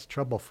guys cause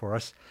trouble for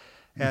us.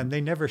 And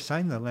they never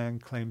signed the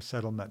land claim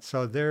settlement.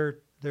 So their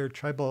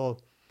tribal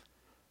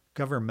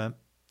government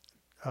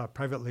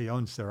privately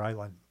owns their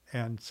island.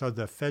 And so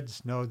the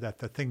feds know that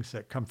the things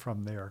that come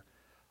from there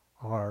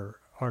are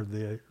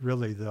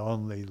really the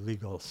only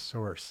legal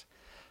source.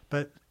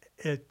 But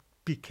it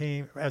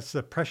became, as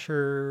the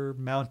pressure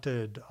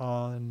mounted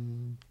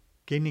on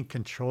gaining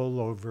control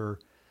over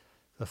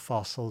the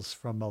fossils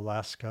from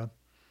Alaska,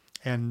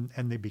 and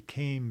they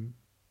became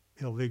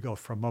illegal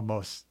from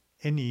almost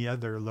any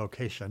other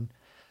location,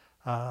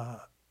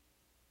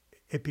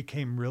 it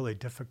became really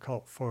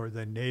difficult for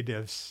the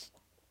natives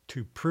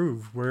to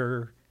prove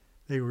where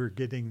they were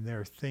getting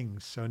their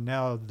things. So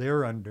now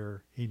they're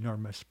under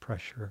enormous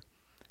pressure.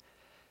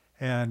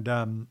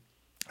 And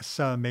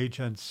some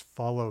agents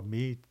follow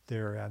me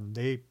there, and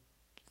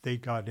they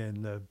got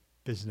in the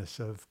business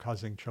of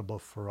causing trouble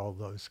for all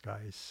those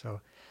guys. So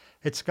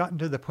it's gotten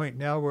to the point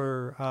now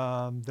where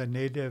the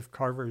native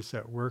carvers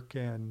that work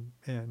in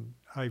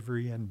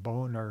ivory and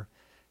bone are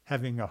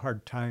having a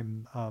hard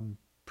time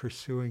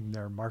pursuing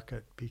their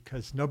market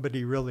because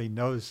nobody really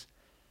knows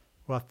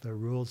what the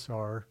rules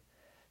are,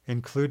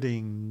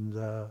 including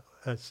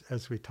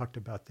as we talked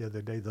about the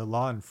other day, the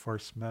law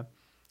enforcement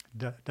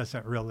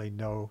doesn't really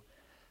know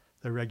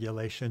the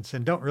regulations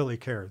and don't really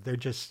care. They're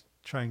just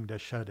trying to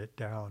shut it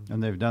down.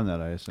 And they've done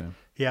that, I assume.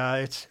 Yeah,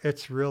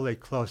 it's really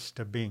close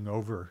to being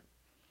over.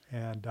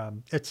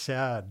 And it's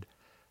sad.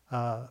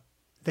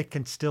 They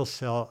can still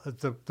sell,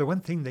 the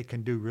one thing they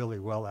can do really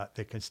well at,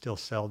 they can still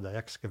sell the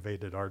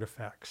excavated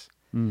artifacts.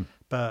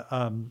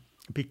 But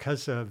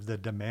because of the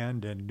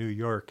demand in New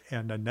York,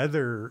 and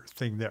another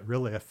thing that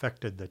really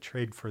affected the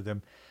trade for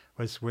them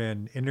was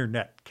when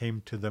internet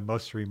came to the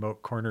most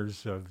remote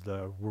corners of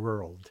the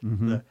world.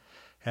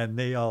 And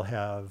they all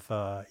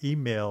have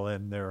email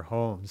in their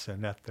homes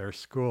and at their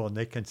school, and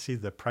they can see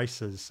the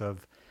prices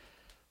of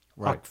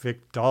Akvik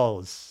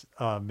dolls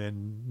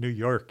in New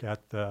York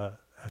at the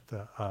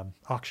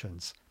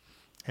auctions.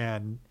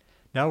 And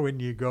now when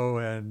you go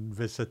and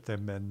visit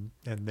them and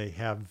they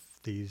have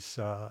these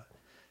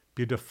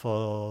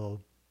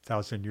beautiful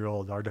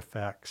 1,000-year-old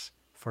artifacts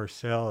for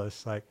sale,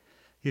 it's like,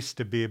 used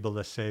to be able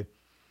to say,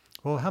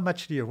 well, how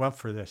much do you want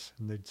for this?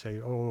 And they'd say,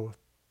 oh,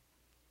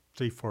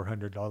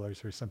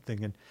 $300-400 or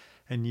something.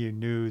 And you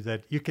knew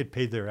that you could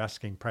pay their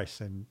asking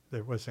price and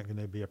there wasn't going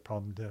to be a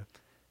problem to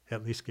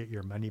at least get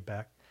your money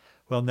back.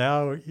 Well,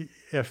 now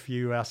if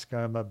you ask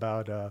them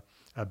about a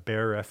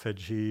bear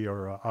effigy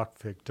or a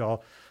Akvik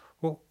doll,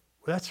 well,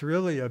 that's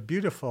really a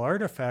beautiful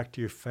artifact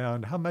you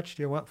found. How much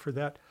do you want for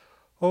that?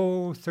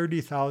 Oh,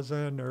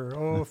 30,000 or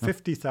oh,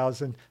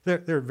 50,000.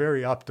 They're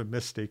very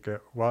optimistic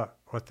at what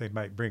they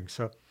might bring.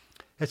 So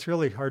it's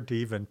really hard to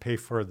even pay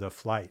for the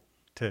flight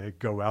to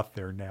go out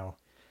there now.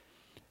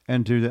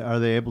 And are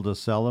they able to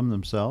sell them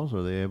themselves?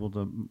 Are they able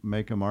to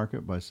make a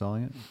market by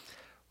selling it?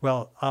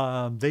 Well,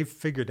 they've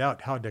figured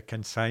out how to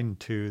consign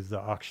to the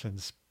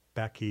auctions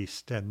back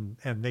east, and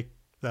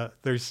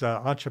there's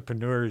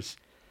entrepreneurs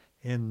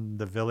in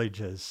the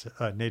villages,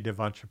 native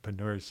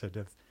entrepreneurs that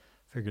have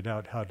figured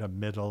out how to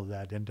middle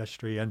that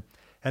industry, and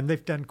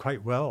they've done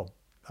quite well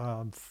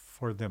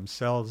for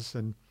themselves.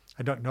 And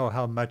I don't know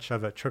how much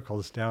of it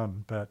trickles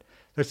down, but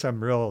there's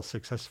some real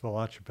successful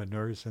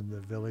entrepreneurs in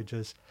the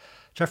villages.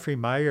 Jeffrey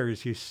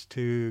Myers used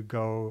to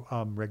go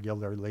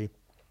regularly.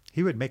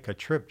 He would make a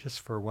trip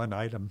just for one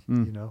item,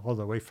 all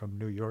the way from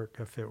New York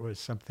if it was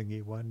something he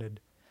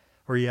wanted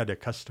or he had a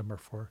customer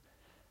for.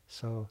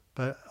 So,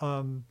 but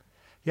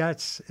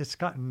it's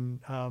gotten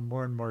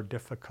more and more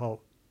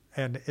difficult,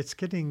 and it's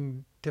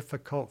getting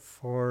difficult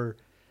for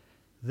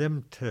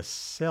them to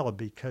sell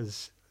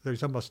because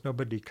there's almost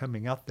nobody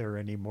coming out there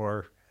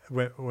anymore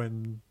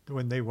when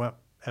they want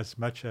as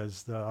much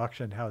as the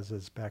auction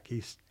houses back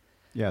east.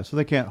 Yeah, so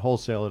they can't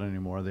wholesale it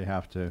anymore. They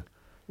have to.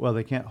 Well,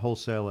 they can't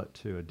wholesale it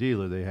to a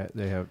dealer.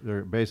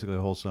 They're basically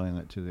wholesaling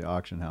it to the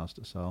auction house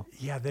to sell.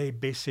 Yeah, they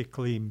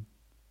basically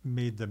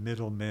made the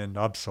middlemen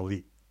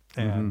obsolete,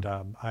 and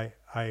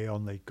I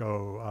only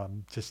go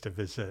just to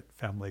visit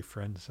family,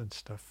 friends, and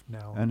stuff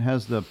now. And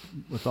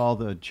with all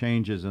the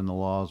changes in the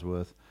laws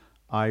with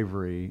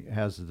ivory,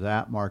 has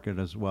that market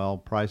as well,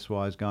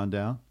 price-wise, gone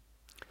down?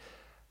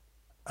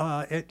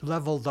 It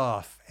leveled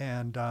off,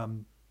 and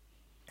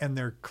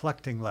they're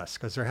collecting less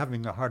because they're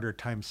having a harder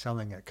time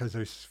selling it because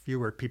there's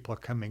fewer people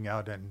coming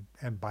out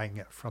and buying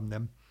it from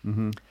them.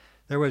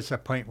 There was a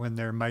point when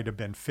there might have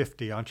been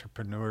 50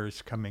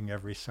 entrepreneurs coming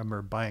every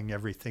summer buying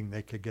everything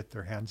they could get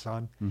their hands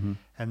on.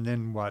 And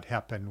then what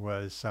happened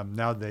was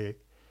now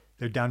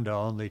they're down to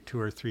only 2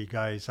 or 3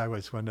 guys. I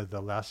was one of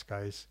the last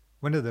guys,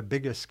 one of the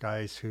biggest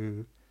guys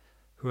who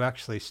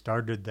actually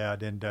started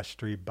that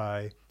industry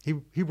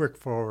he worked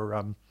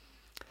for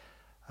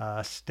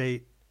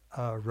state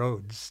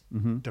roads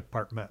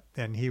department,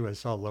 and he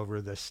was all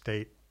over the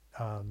state.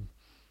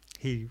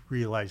 He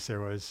realized there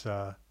was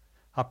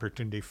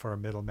opportunity for a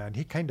middleman.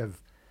 He kind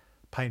of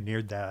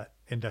pioneered that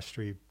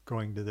industry,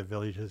 going to the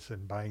villages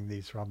and buying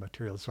these raw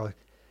materials. So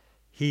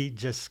he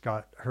just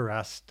got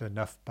harassed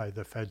enough by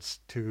the feds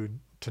to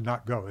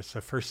not go. It's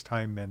the first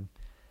time in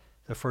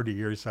the 40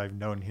 years I've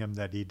known him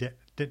that he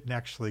didn't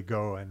actually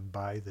go and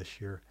buy this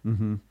year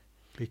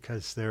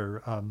because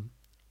they're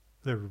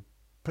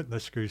putting the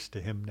screws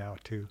to him now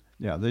too.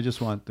 Yeah, they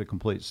just want the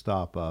complete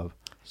stop of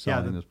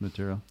selling this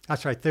material.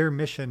 That's right. Their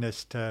mission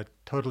is to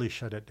totally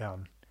shut it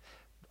down.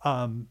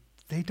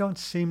 They don't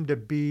seem to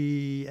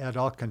be at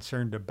all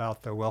concerned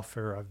about the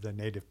welfare of the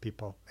native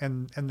people,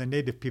 and the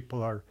native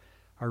people are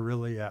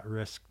really at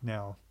risk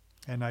now,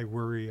 and I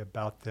worry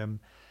about them.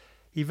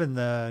 Even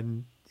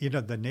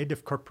the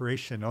native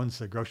corporation owns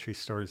the grocery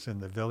stores in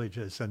the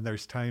villages, and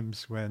there's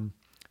times when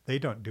they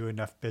don't do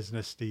enough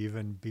business to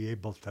even be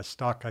able to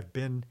stock. I've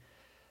been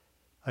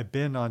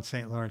on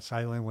St. Lawrence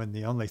Island when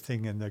the only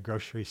thing in the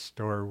grocery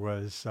store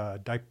was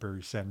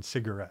diapers and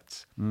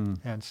cigarettes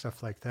and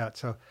stuff like that.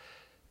 So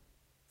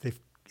they've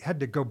had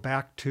to go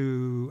back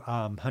to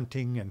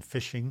hunting and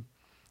fishing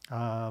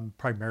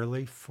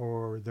primarily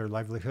for their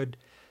livelihood.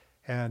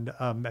 And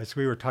as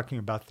we were talking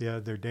about the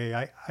other day,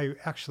 I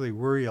actually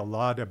worry a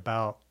lot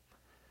about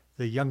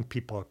the young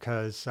people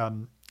because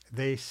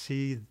they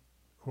see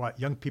what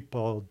young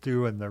people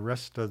do in the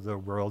rest of the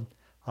world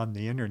on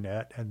the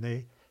internet, and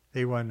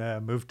they want to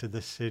move to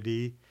the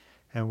city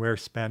and wear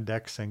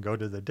spandex and go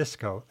to the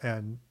disco.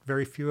 And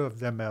very few of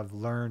them have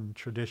learned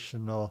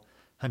traditional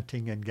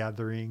hunting and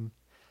gathering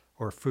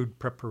or food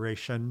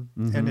preparation.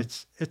 Mm-hmm. And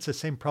it's the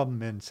same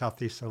problem in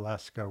Southeast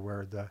Alaska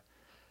where the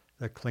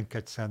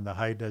Tlinkits and the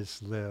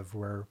Haidas live,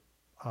 where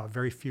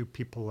very few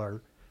people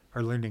are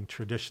learning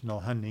traditional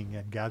hunting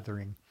and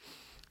gathering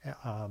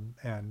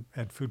and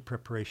food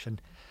preparation.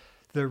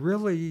 The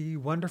really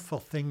wonderful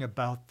thing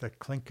about the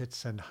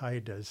Tlinkits and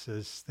Haidas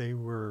is they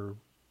were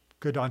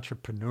good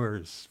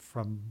entrepreneurs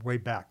from way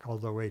back all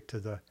the way to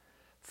the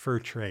fur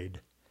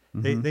trade.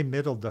 Mm-hmm. They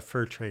middled the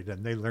fur trade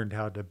and they learned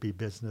how to be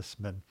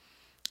businessmen.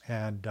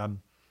 And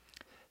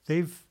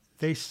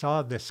they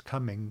saw this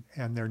coming,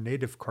 and their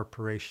native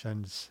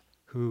corporations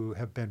who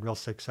have been real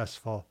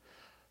successful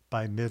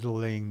by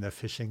middling the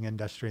fishing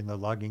industry and the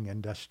logging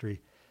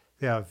industry,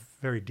 they have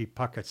very deep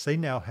pockets. They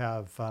now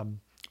have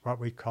what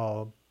we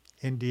call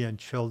Indian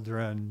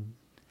children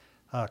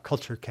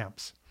culture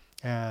camps.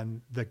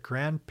 And the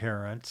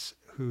grandparents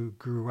who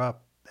grew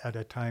up at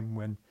a time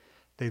when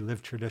they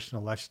lived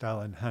traditional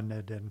lifestyle and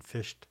hunted and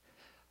fished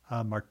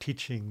are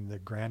teaching the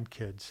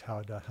grandkids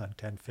how to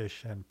hunt and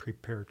fish and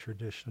prepare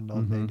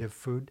traditional native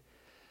food.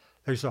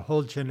 There's a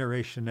whole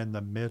generation in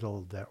the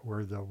middle that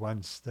were the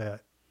ones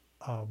that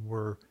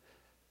were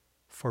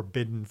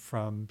forbidden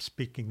from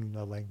speaking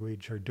the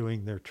language or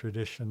doing their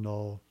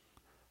traditional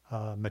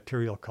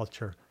material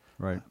culture.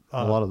 Right.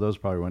 A lot of those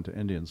probably went to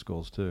Indian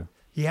schools too.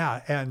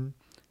 Yeah, and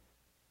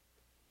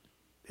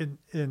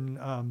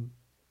in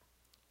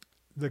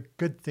the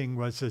good thing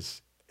was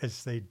is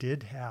they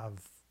did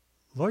have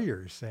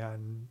lawyers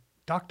and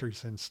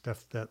doctors and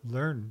stuff that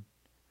learn,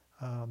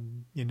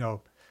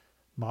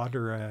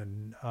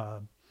 modern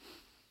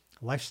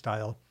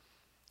lifestyle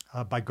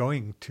by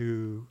going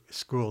to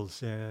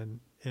schools in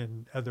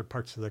other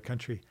parts of the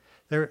country.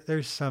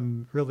 There's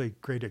some really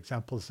great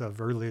examples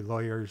of early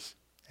lawyers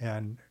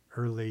and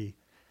early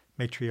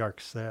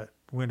matriarchs that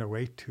went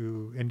away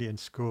to Indian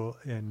school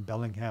in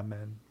Bellingham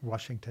and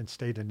Washington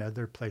State and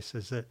other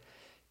places that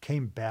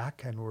came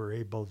back and were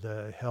able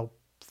to help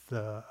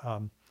the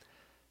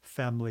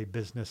family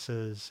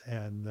businesses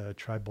and the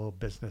tribal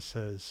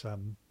businesses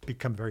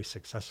become very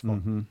successful.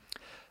 Mm-hmm.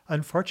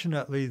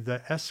 Unfortunately,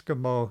 the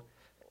Eskimo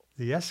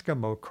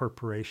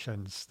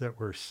corporations that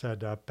were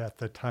set up at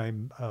the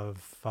time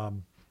of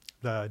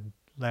the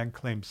land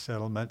claim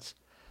settlements,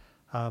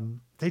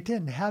 they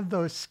didn't have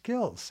those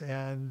skills,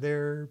 and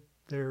their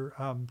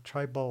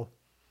tribal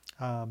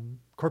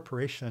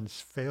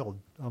corporations failed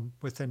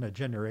within a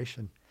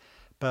generation.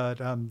 But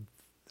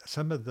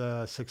some of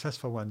the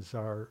successful ones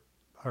are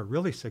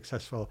really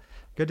successful.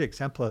 Good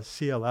example is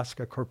Sea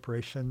Alaska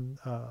Corporation,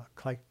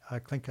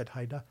 Tlingit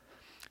Haida.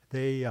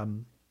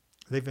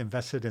 They've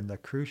invested in the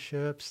cruise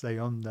ships. They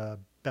own the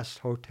best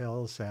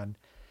hotels, and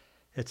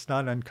it's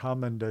not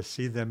uncommon to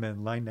see them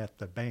in line at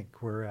the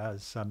bank.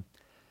 Whereas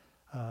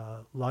a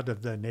lot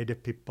of the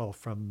native people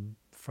from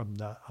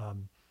the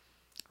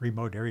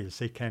remote areas,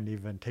 they can't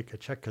even take a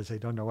check because they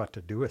don't know what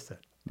to do with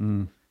it.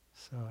 Mm.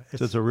 So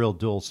it's a real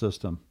dual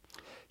system.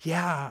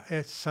 Yeah,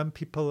 some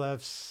people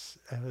have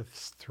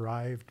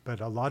thrived, but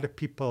a lot of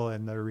people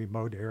in the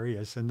remote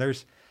areas, and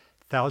there's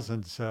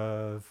thousands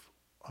of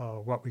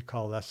what we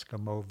call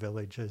Eskimo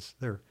villages.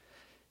 They're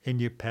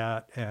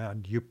Inupiat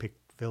and Yupik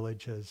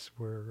villages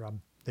where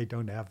they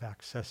don't have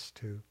access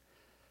to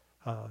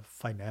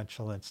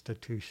financial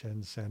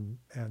institutions,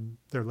 and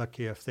they're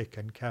lucky if they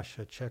can cash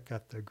a check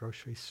at the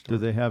grocery store.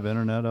 Do they have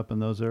internet up in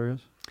those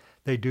areas?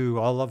 They do.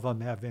 All of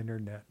them have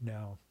internet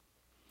now.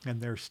 And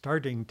they're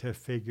starting to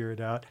figure it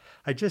out.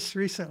 I just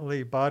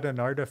recently bought an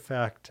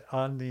artifact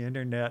on the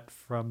internet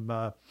from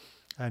a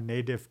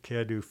native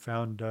kid who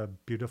found a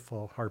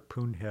beautiful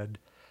harpoon head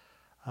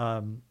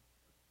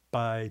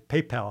by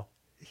PayPal.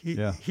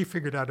 He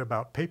figured out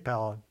about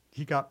PayPal.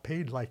 He got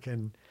paid like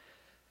in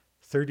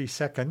 30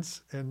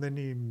 seconds, and then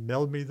he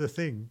mailed me the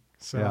thing.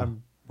 So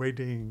I'm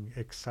waiting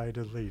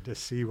excitedly to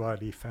see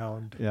what he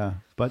found. Yeah,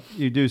 but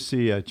you do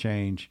see a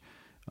change.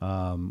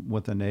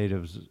 with the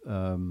natives'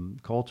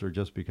 culture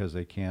just because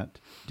they can't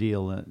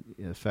deal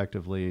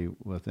effectively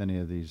with any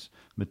of these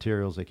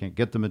materials. They can't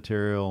get the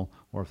material,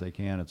 or if they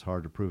can, it's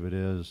hard to prove it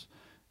is.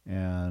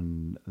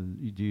 And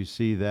do you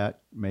see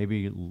that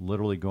maybe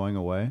literally going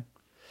away?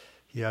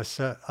 Yes,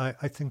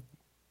 I think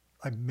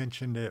I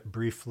mentioned it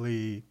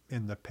briefly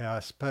in the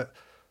past, but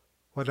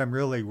what I'm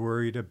really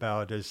worried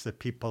about is the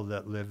people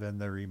that live in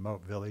the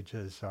remote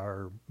villages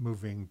are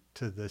moving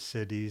to the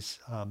cities.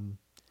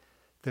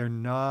 They're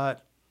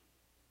not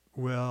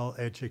well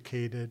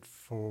educated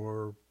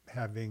for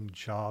having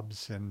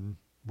jobs in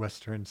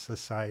Western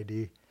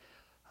society.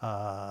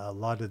 A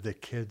lot of the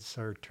kids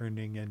are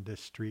turning into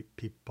street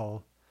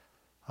people.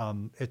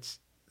 It's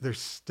There's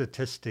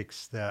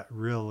statistics that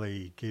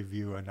really give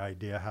you an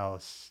idea how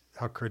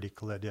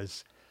critical it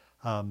is.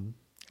 Um,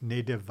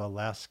 Native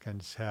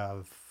Alaskans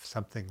have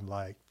something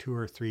like 2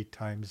 or 3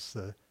 times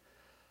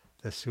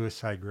the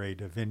suicide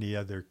rate of any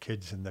other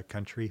kids in the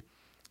country,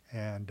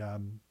 and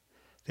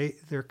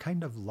they're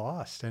kind of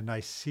lost. And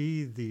I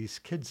see these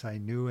kids I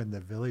knew in the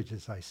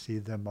villages. I see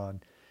them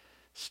on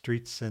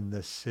streets in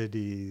the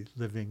city,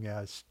 living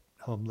as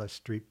homeless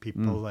street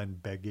people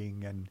and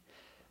begging.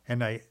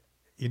 And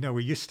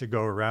we used to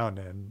go around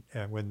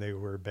and when they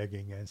were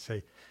begging and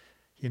say,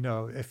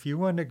 if you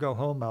want to go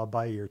home, I'll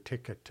buy your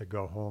ticket to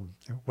go home.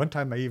 One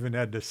time I even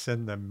had to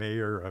send the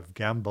mayor of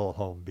Gamble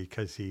home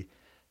because he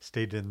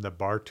stayed in the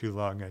bar too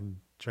long and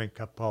drank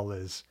up all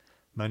his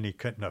money,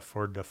 couldn't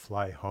afford to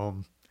fly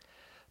home.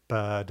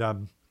 But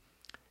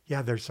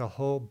yeah, there's a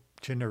whole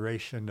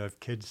generation of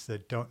kids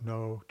that don't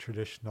know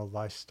traditional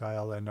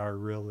lifestyle and are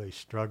really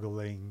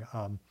struggling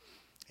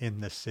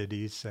in the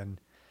cities, and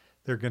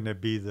they're going to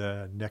be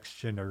the next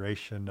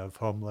generation of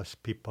homeless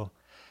people.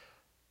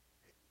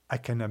 I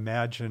can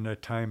imagine a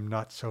time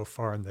not so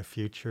far in the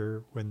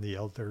future when the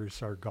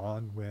elders are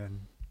gone,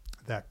 when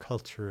that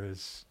culture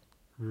is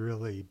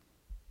really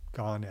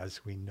gone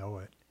as we know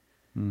it.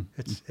 Mm.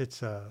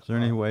 It's a. Is there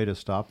any way to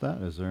stop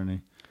that? Is there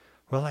any?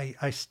 Well, I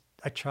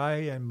try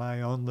in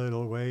my own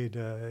little way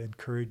to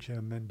encourage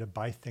them and to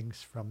buy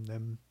things from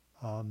them.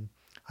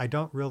 I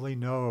don't really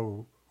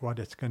know what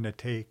it's going to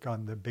take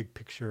on the big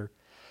picture.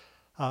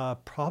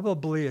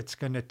 Probably it's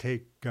going to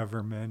take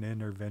government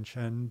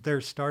intervention. They're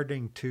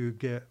starting to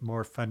get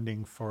more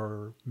funding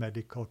for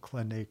medical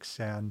clinics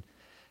and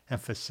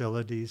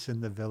facilities in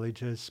the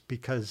villages,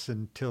 because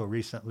until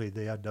recently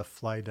they had to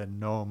fly to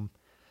Nome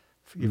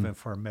even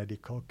for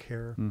medical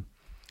care.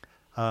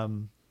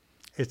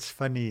 It's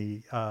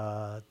funny,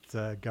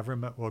 the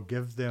government will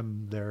give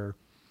them their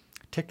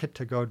ticket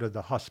to go to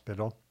the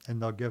hospital,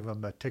 and they'll give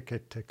them a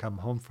ticket to come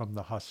home from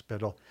the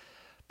hospital.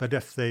 But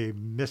if they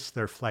miss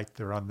their flight,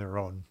 they're on their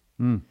own.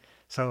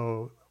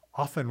 So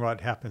often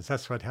what happens,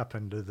 that's what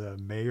happened to the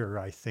mayor,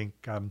 I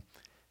think.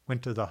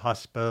 Went to the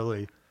hospital,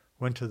 he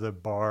went to the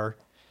bar,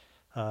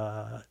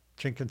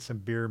 drinking some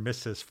beer,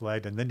 missed his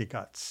flight, and then he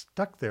got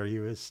stuck there. He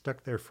was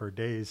stuck there for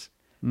days.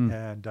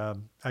 And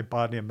I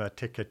bought him a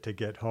ticket to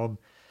get home.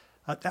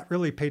 That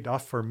really paid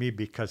off for me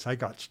because I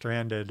got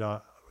stranded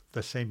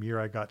the same year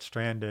I got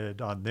stranded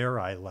on their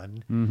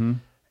island.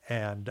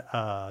 And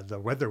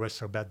the weather was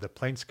so bad the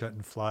planes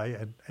couldn't fly,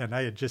 and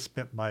I had just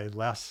spent my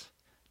last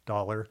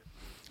dollar,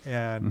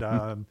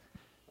 and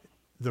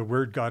the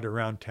word got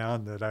around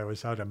town that I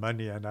was out of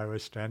money and I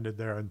was stranded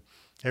there, and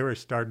there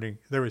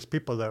was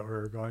people that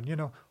were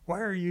going,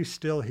 why are you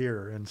still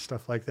here and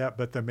stuff like that.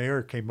 But the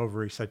mayor came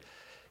over, he said,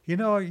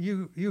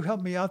 you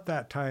helped me out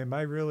that time.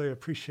 I really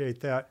appreciate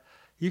that.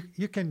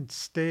 You can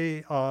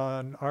stay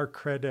on our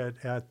credit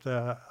at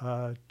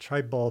the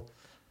tribal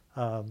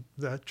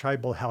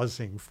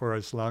housing for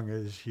as long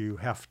as you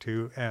have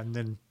to, and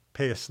then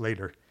pay us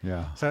later.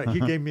 Yeah. So he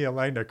gave me a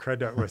line of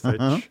credit with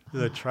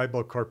the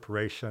tribal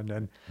corporation,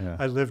 and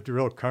I lived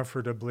real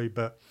comfortably.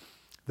 But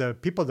the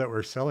people that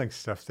were selling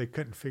stuff, they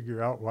couldn't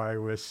figure out why I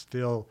was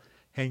still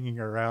hanging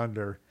around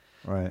or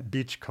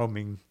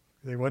beachcombing.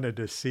 They wanted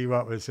to see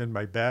what was in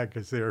my bag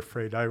because they were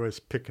afraid I was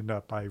picking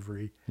up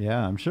ivory.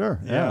 Yeah, I'm sure.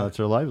 Yeah, that's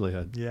their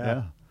livelihood.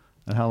 Yeah.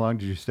 And how long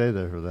did you stay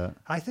there for that?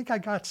 I think I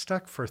got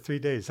stuck for 3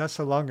 days. That's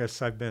the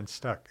longest I've been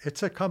stuck.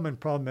 It's a common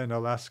problem in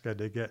Alaska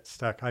to get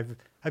stuck.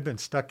 I've been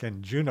stuck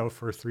in Juneau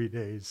for 3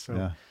 days.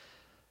 So,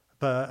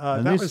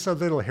 but that was a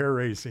little hair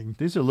raising.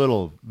 These are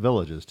little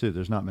villages too.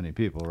 There's not many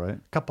people, right?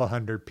 A couple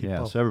hundred people.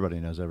 Yeah, so everybody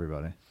knows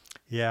everybody.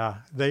 Yeah,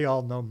 they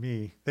all know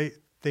me.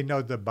 They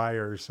know the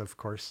buyers, of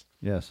course.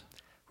 Yes.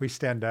 We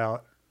stand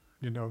out.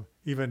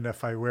 Even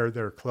if I wear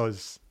their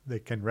clothes, they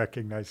can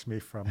recognize me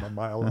from a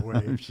mile away.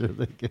 I'm sure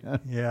they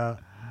can. Yeah.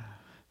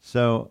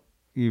 So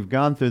you've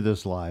gone through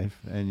this life,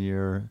 and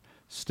you're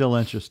still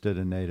interested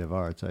in Native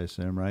arts, I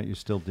assume, right? You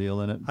still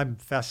deal in it? I'm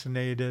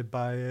fascinated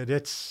by it.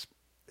 It's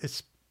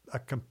a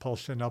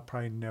compulsion I'll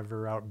probably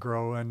never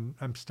outgrow, and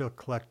I'm still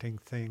collecting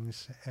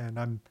things, and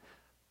I'm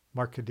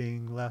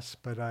marketing less,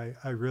 but I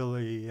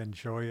really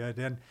enjoy it.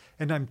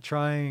 And I'm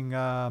trying,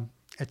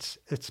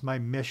 it's my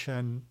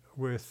mission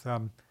with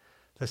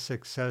the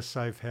success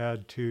I've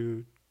had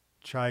to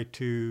try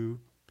to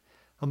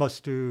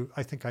almost do,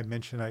 I think I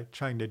mentioned,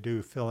 trying to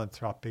do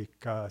philanthropic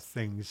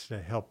things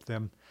to help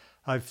them.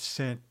 I've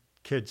sent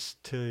kids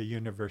to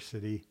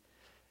university,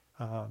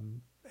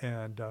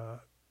 and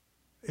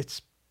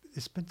it's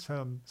been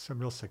some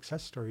real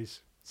success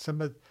stories.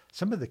 Some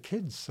of the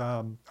kids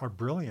are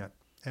brilliant,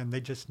 and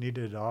they just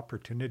needed an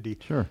opportunity.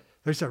 Sure.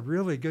 There's a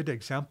really good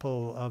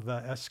example of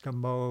an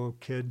Eskimo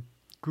kid,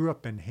 grew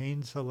up in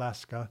Haines,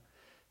 Alaska.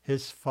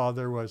 His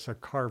father was a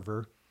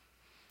carver,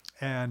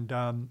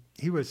 and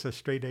he was a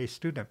straight A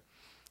student.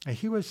 And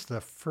he was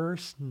the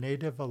first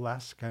Native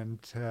Alaskan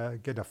to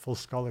get a full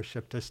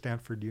scholarship to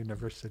Stanford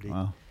University.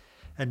 Wow.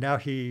 And now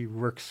he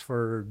works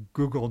for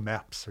Google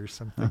Maps or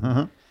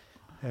something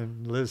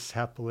and lives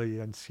happily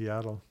in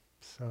Seattle.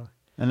 So,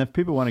 And if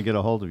people want to get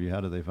a hold of you,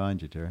 how do they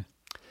find you, Terry?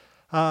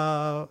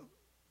 I'm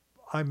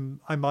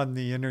on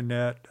the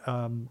internet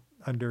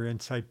under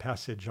Inside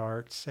Passage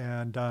Arts,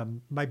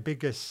 and my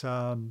biggest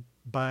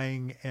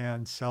buying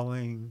and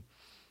selling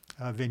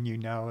venue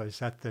now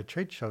is at the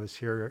trade shows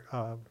here,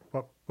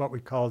 what we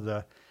call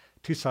the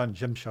Tucson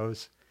Gym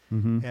Shows.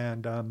 Mm-hmm.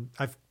 And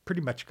I've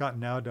pretty much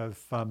gotten out of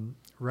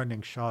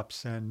running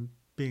shops and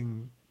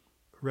being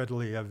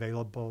readily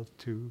available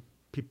to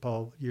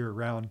people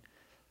year-round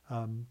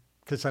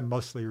because I'm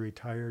mostly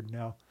retired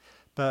now.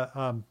 But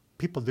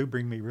people do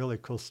bring me really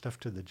cool stuff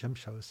to the gym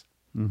shows.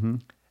 Mm-hmm.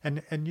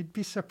 And you'd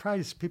be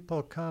surprised,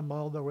 people come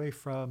all the way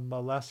from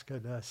Alaska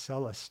to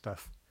sell us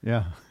stuff.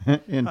 Yeah,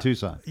 in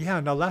Tucson. Yeah,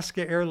 and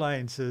Alaska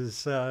Airlines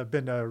has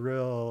been a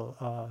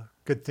real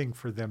good thing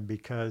for them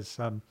because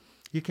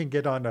you can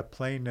get on a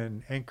plane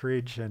in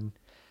Anchorage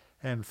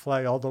and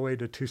fly all the way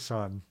to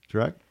Tucson.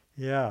 Direct?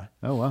 Yeah.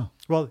 Oh, wow.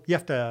 Well, you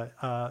have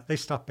to, they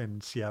stop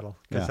in Seattle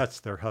because that's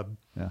their hub.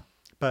 Yeah.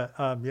 But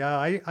yeah,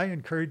 I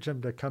encourage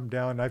them to come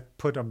down. I've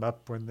put them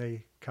up when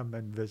they come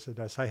and visit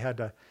us. I had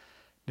a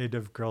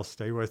Native girl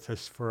stay with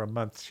us for a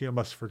month. She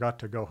almost forgot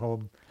to go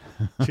home.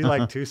 She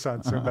liked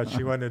Tucson so much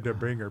she wanted to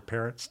bring her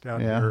parents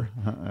down here.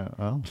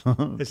 Well,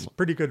 It's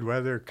pretty good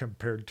weather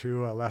compared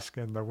to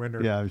Alaska in the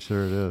winter. yeah, I'm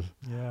sure it is.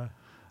 Yeah.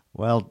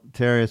 Well,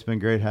 Terry, it's been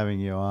great having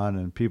you on.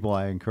 And people,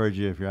 I encourage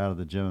you, if you're out of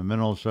the Gym and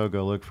Mineral Show,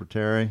 go look for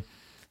Terry.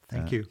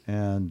 Thank you.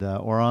 And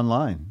or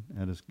online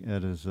at his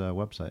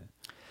website.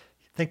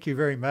 Thank you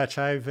very much.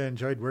 I've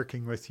enjoyed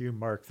working with you,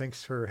 Mark.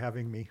 Thanks for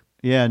having me.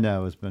 Yeah,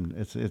 no,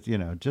 it's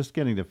just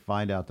getting to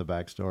find out the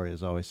backstory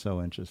is always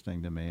so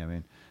interesting to me. I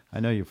mean,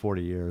 I know you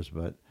 40 years,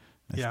 but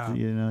Yeah.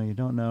 you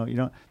don't know.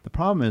 The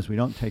problem is we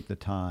don't take the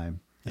time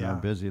in our Yeah.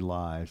 busy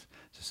lives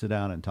to sit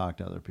down and talk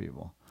to other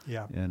people.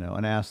 Yeah.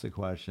 And ask the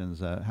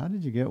questions. How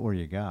did you get where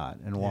you got,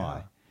 and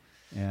why?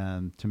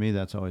 And to me,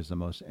 that's always the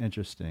most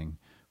interesting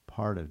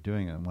part of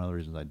doing it. And one of the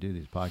reasons I do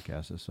these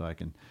podcasts is so I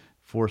can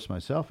force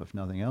myself, if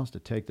nothing else, to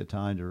take the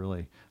time to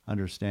really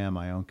understand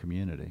my own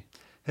community.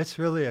 It's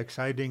really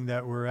exciting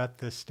that we're at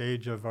this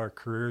stage of our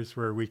careers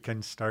where we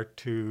can start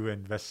to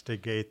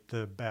investigate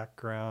the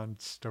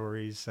background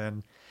stories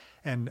and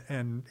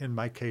in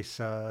my case,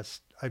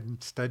 I'm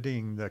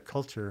studying the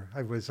culture.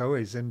 I was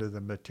always into the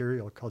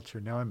material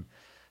culture. Now I'm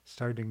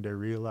starting to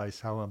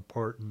realize how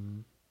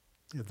important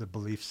the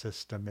belief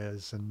system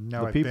is, and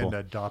now I've been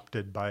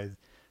adopted by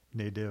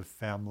Native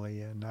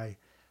family, and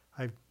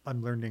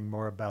I'm learning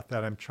more about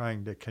that. I'm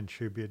trying to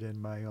contribute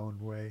in my own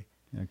way.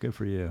 Yeah, good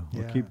for you.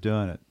 Yeah. We'll keep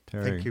doing it,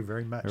 Terry. Thank you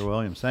very much. Terry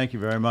Williams, thank you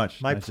very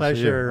much. My Nice to see you.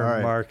 pleasure, All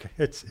right. Mark.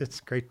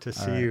 It's great to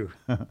see you.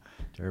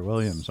 Terry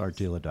Williams, Art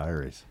Dealer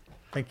Diaries.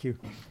 Thank you.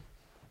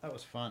 That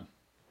was fun.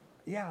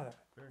 Yeah,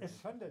 it's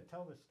fun to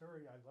tell the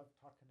story. I love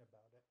talking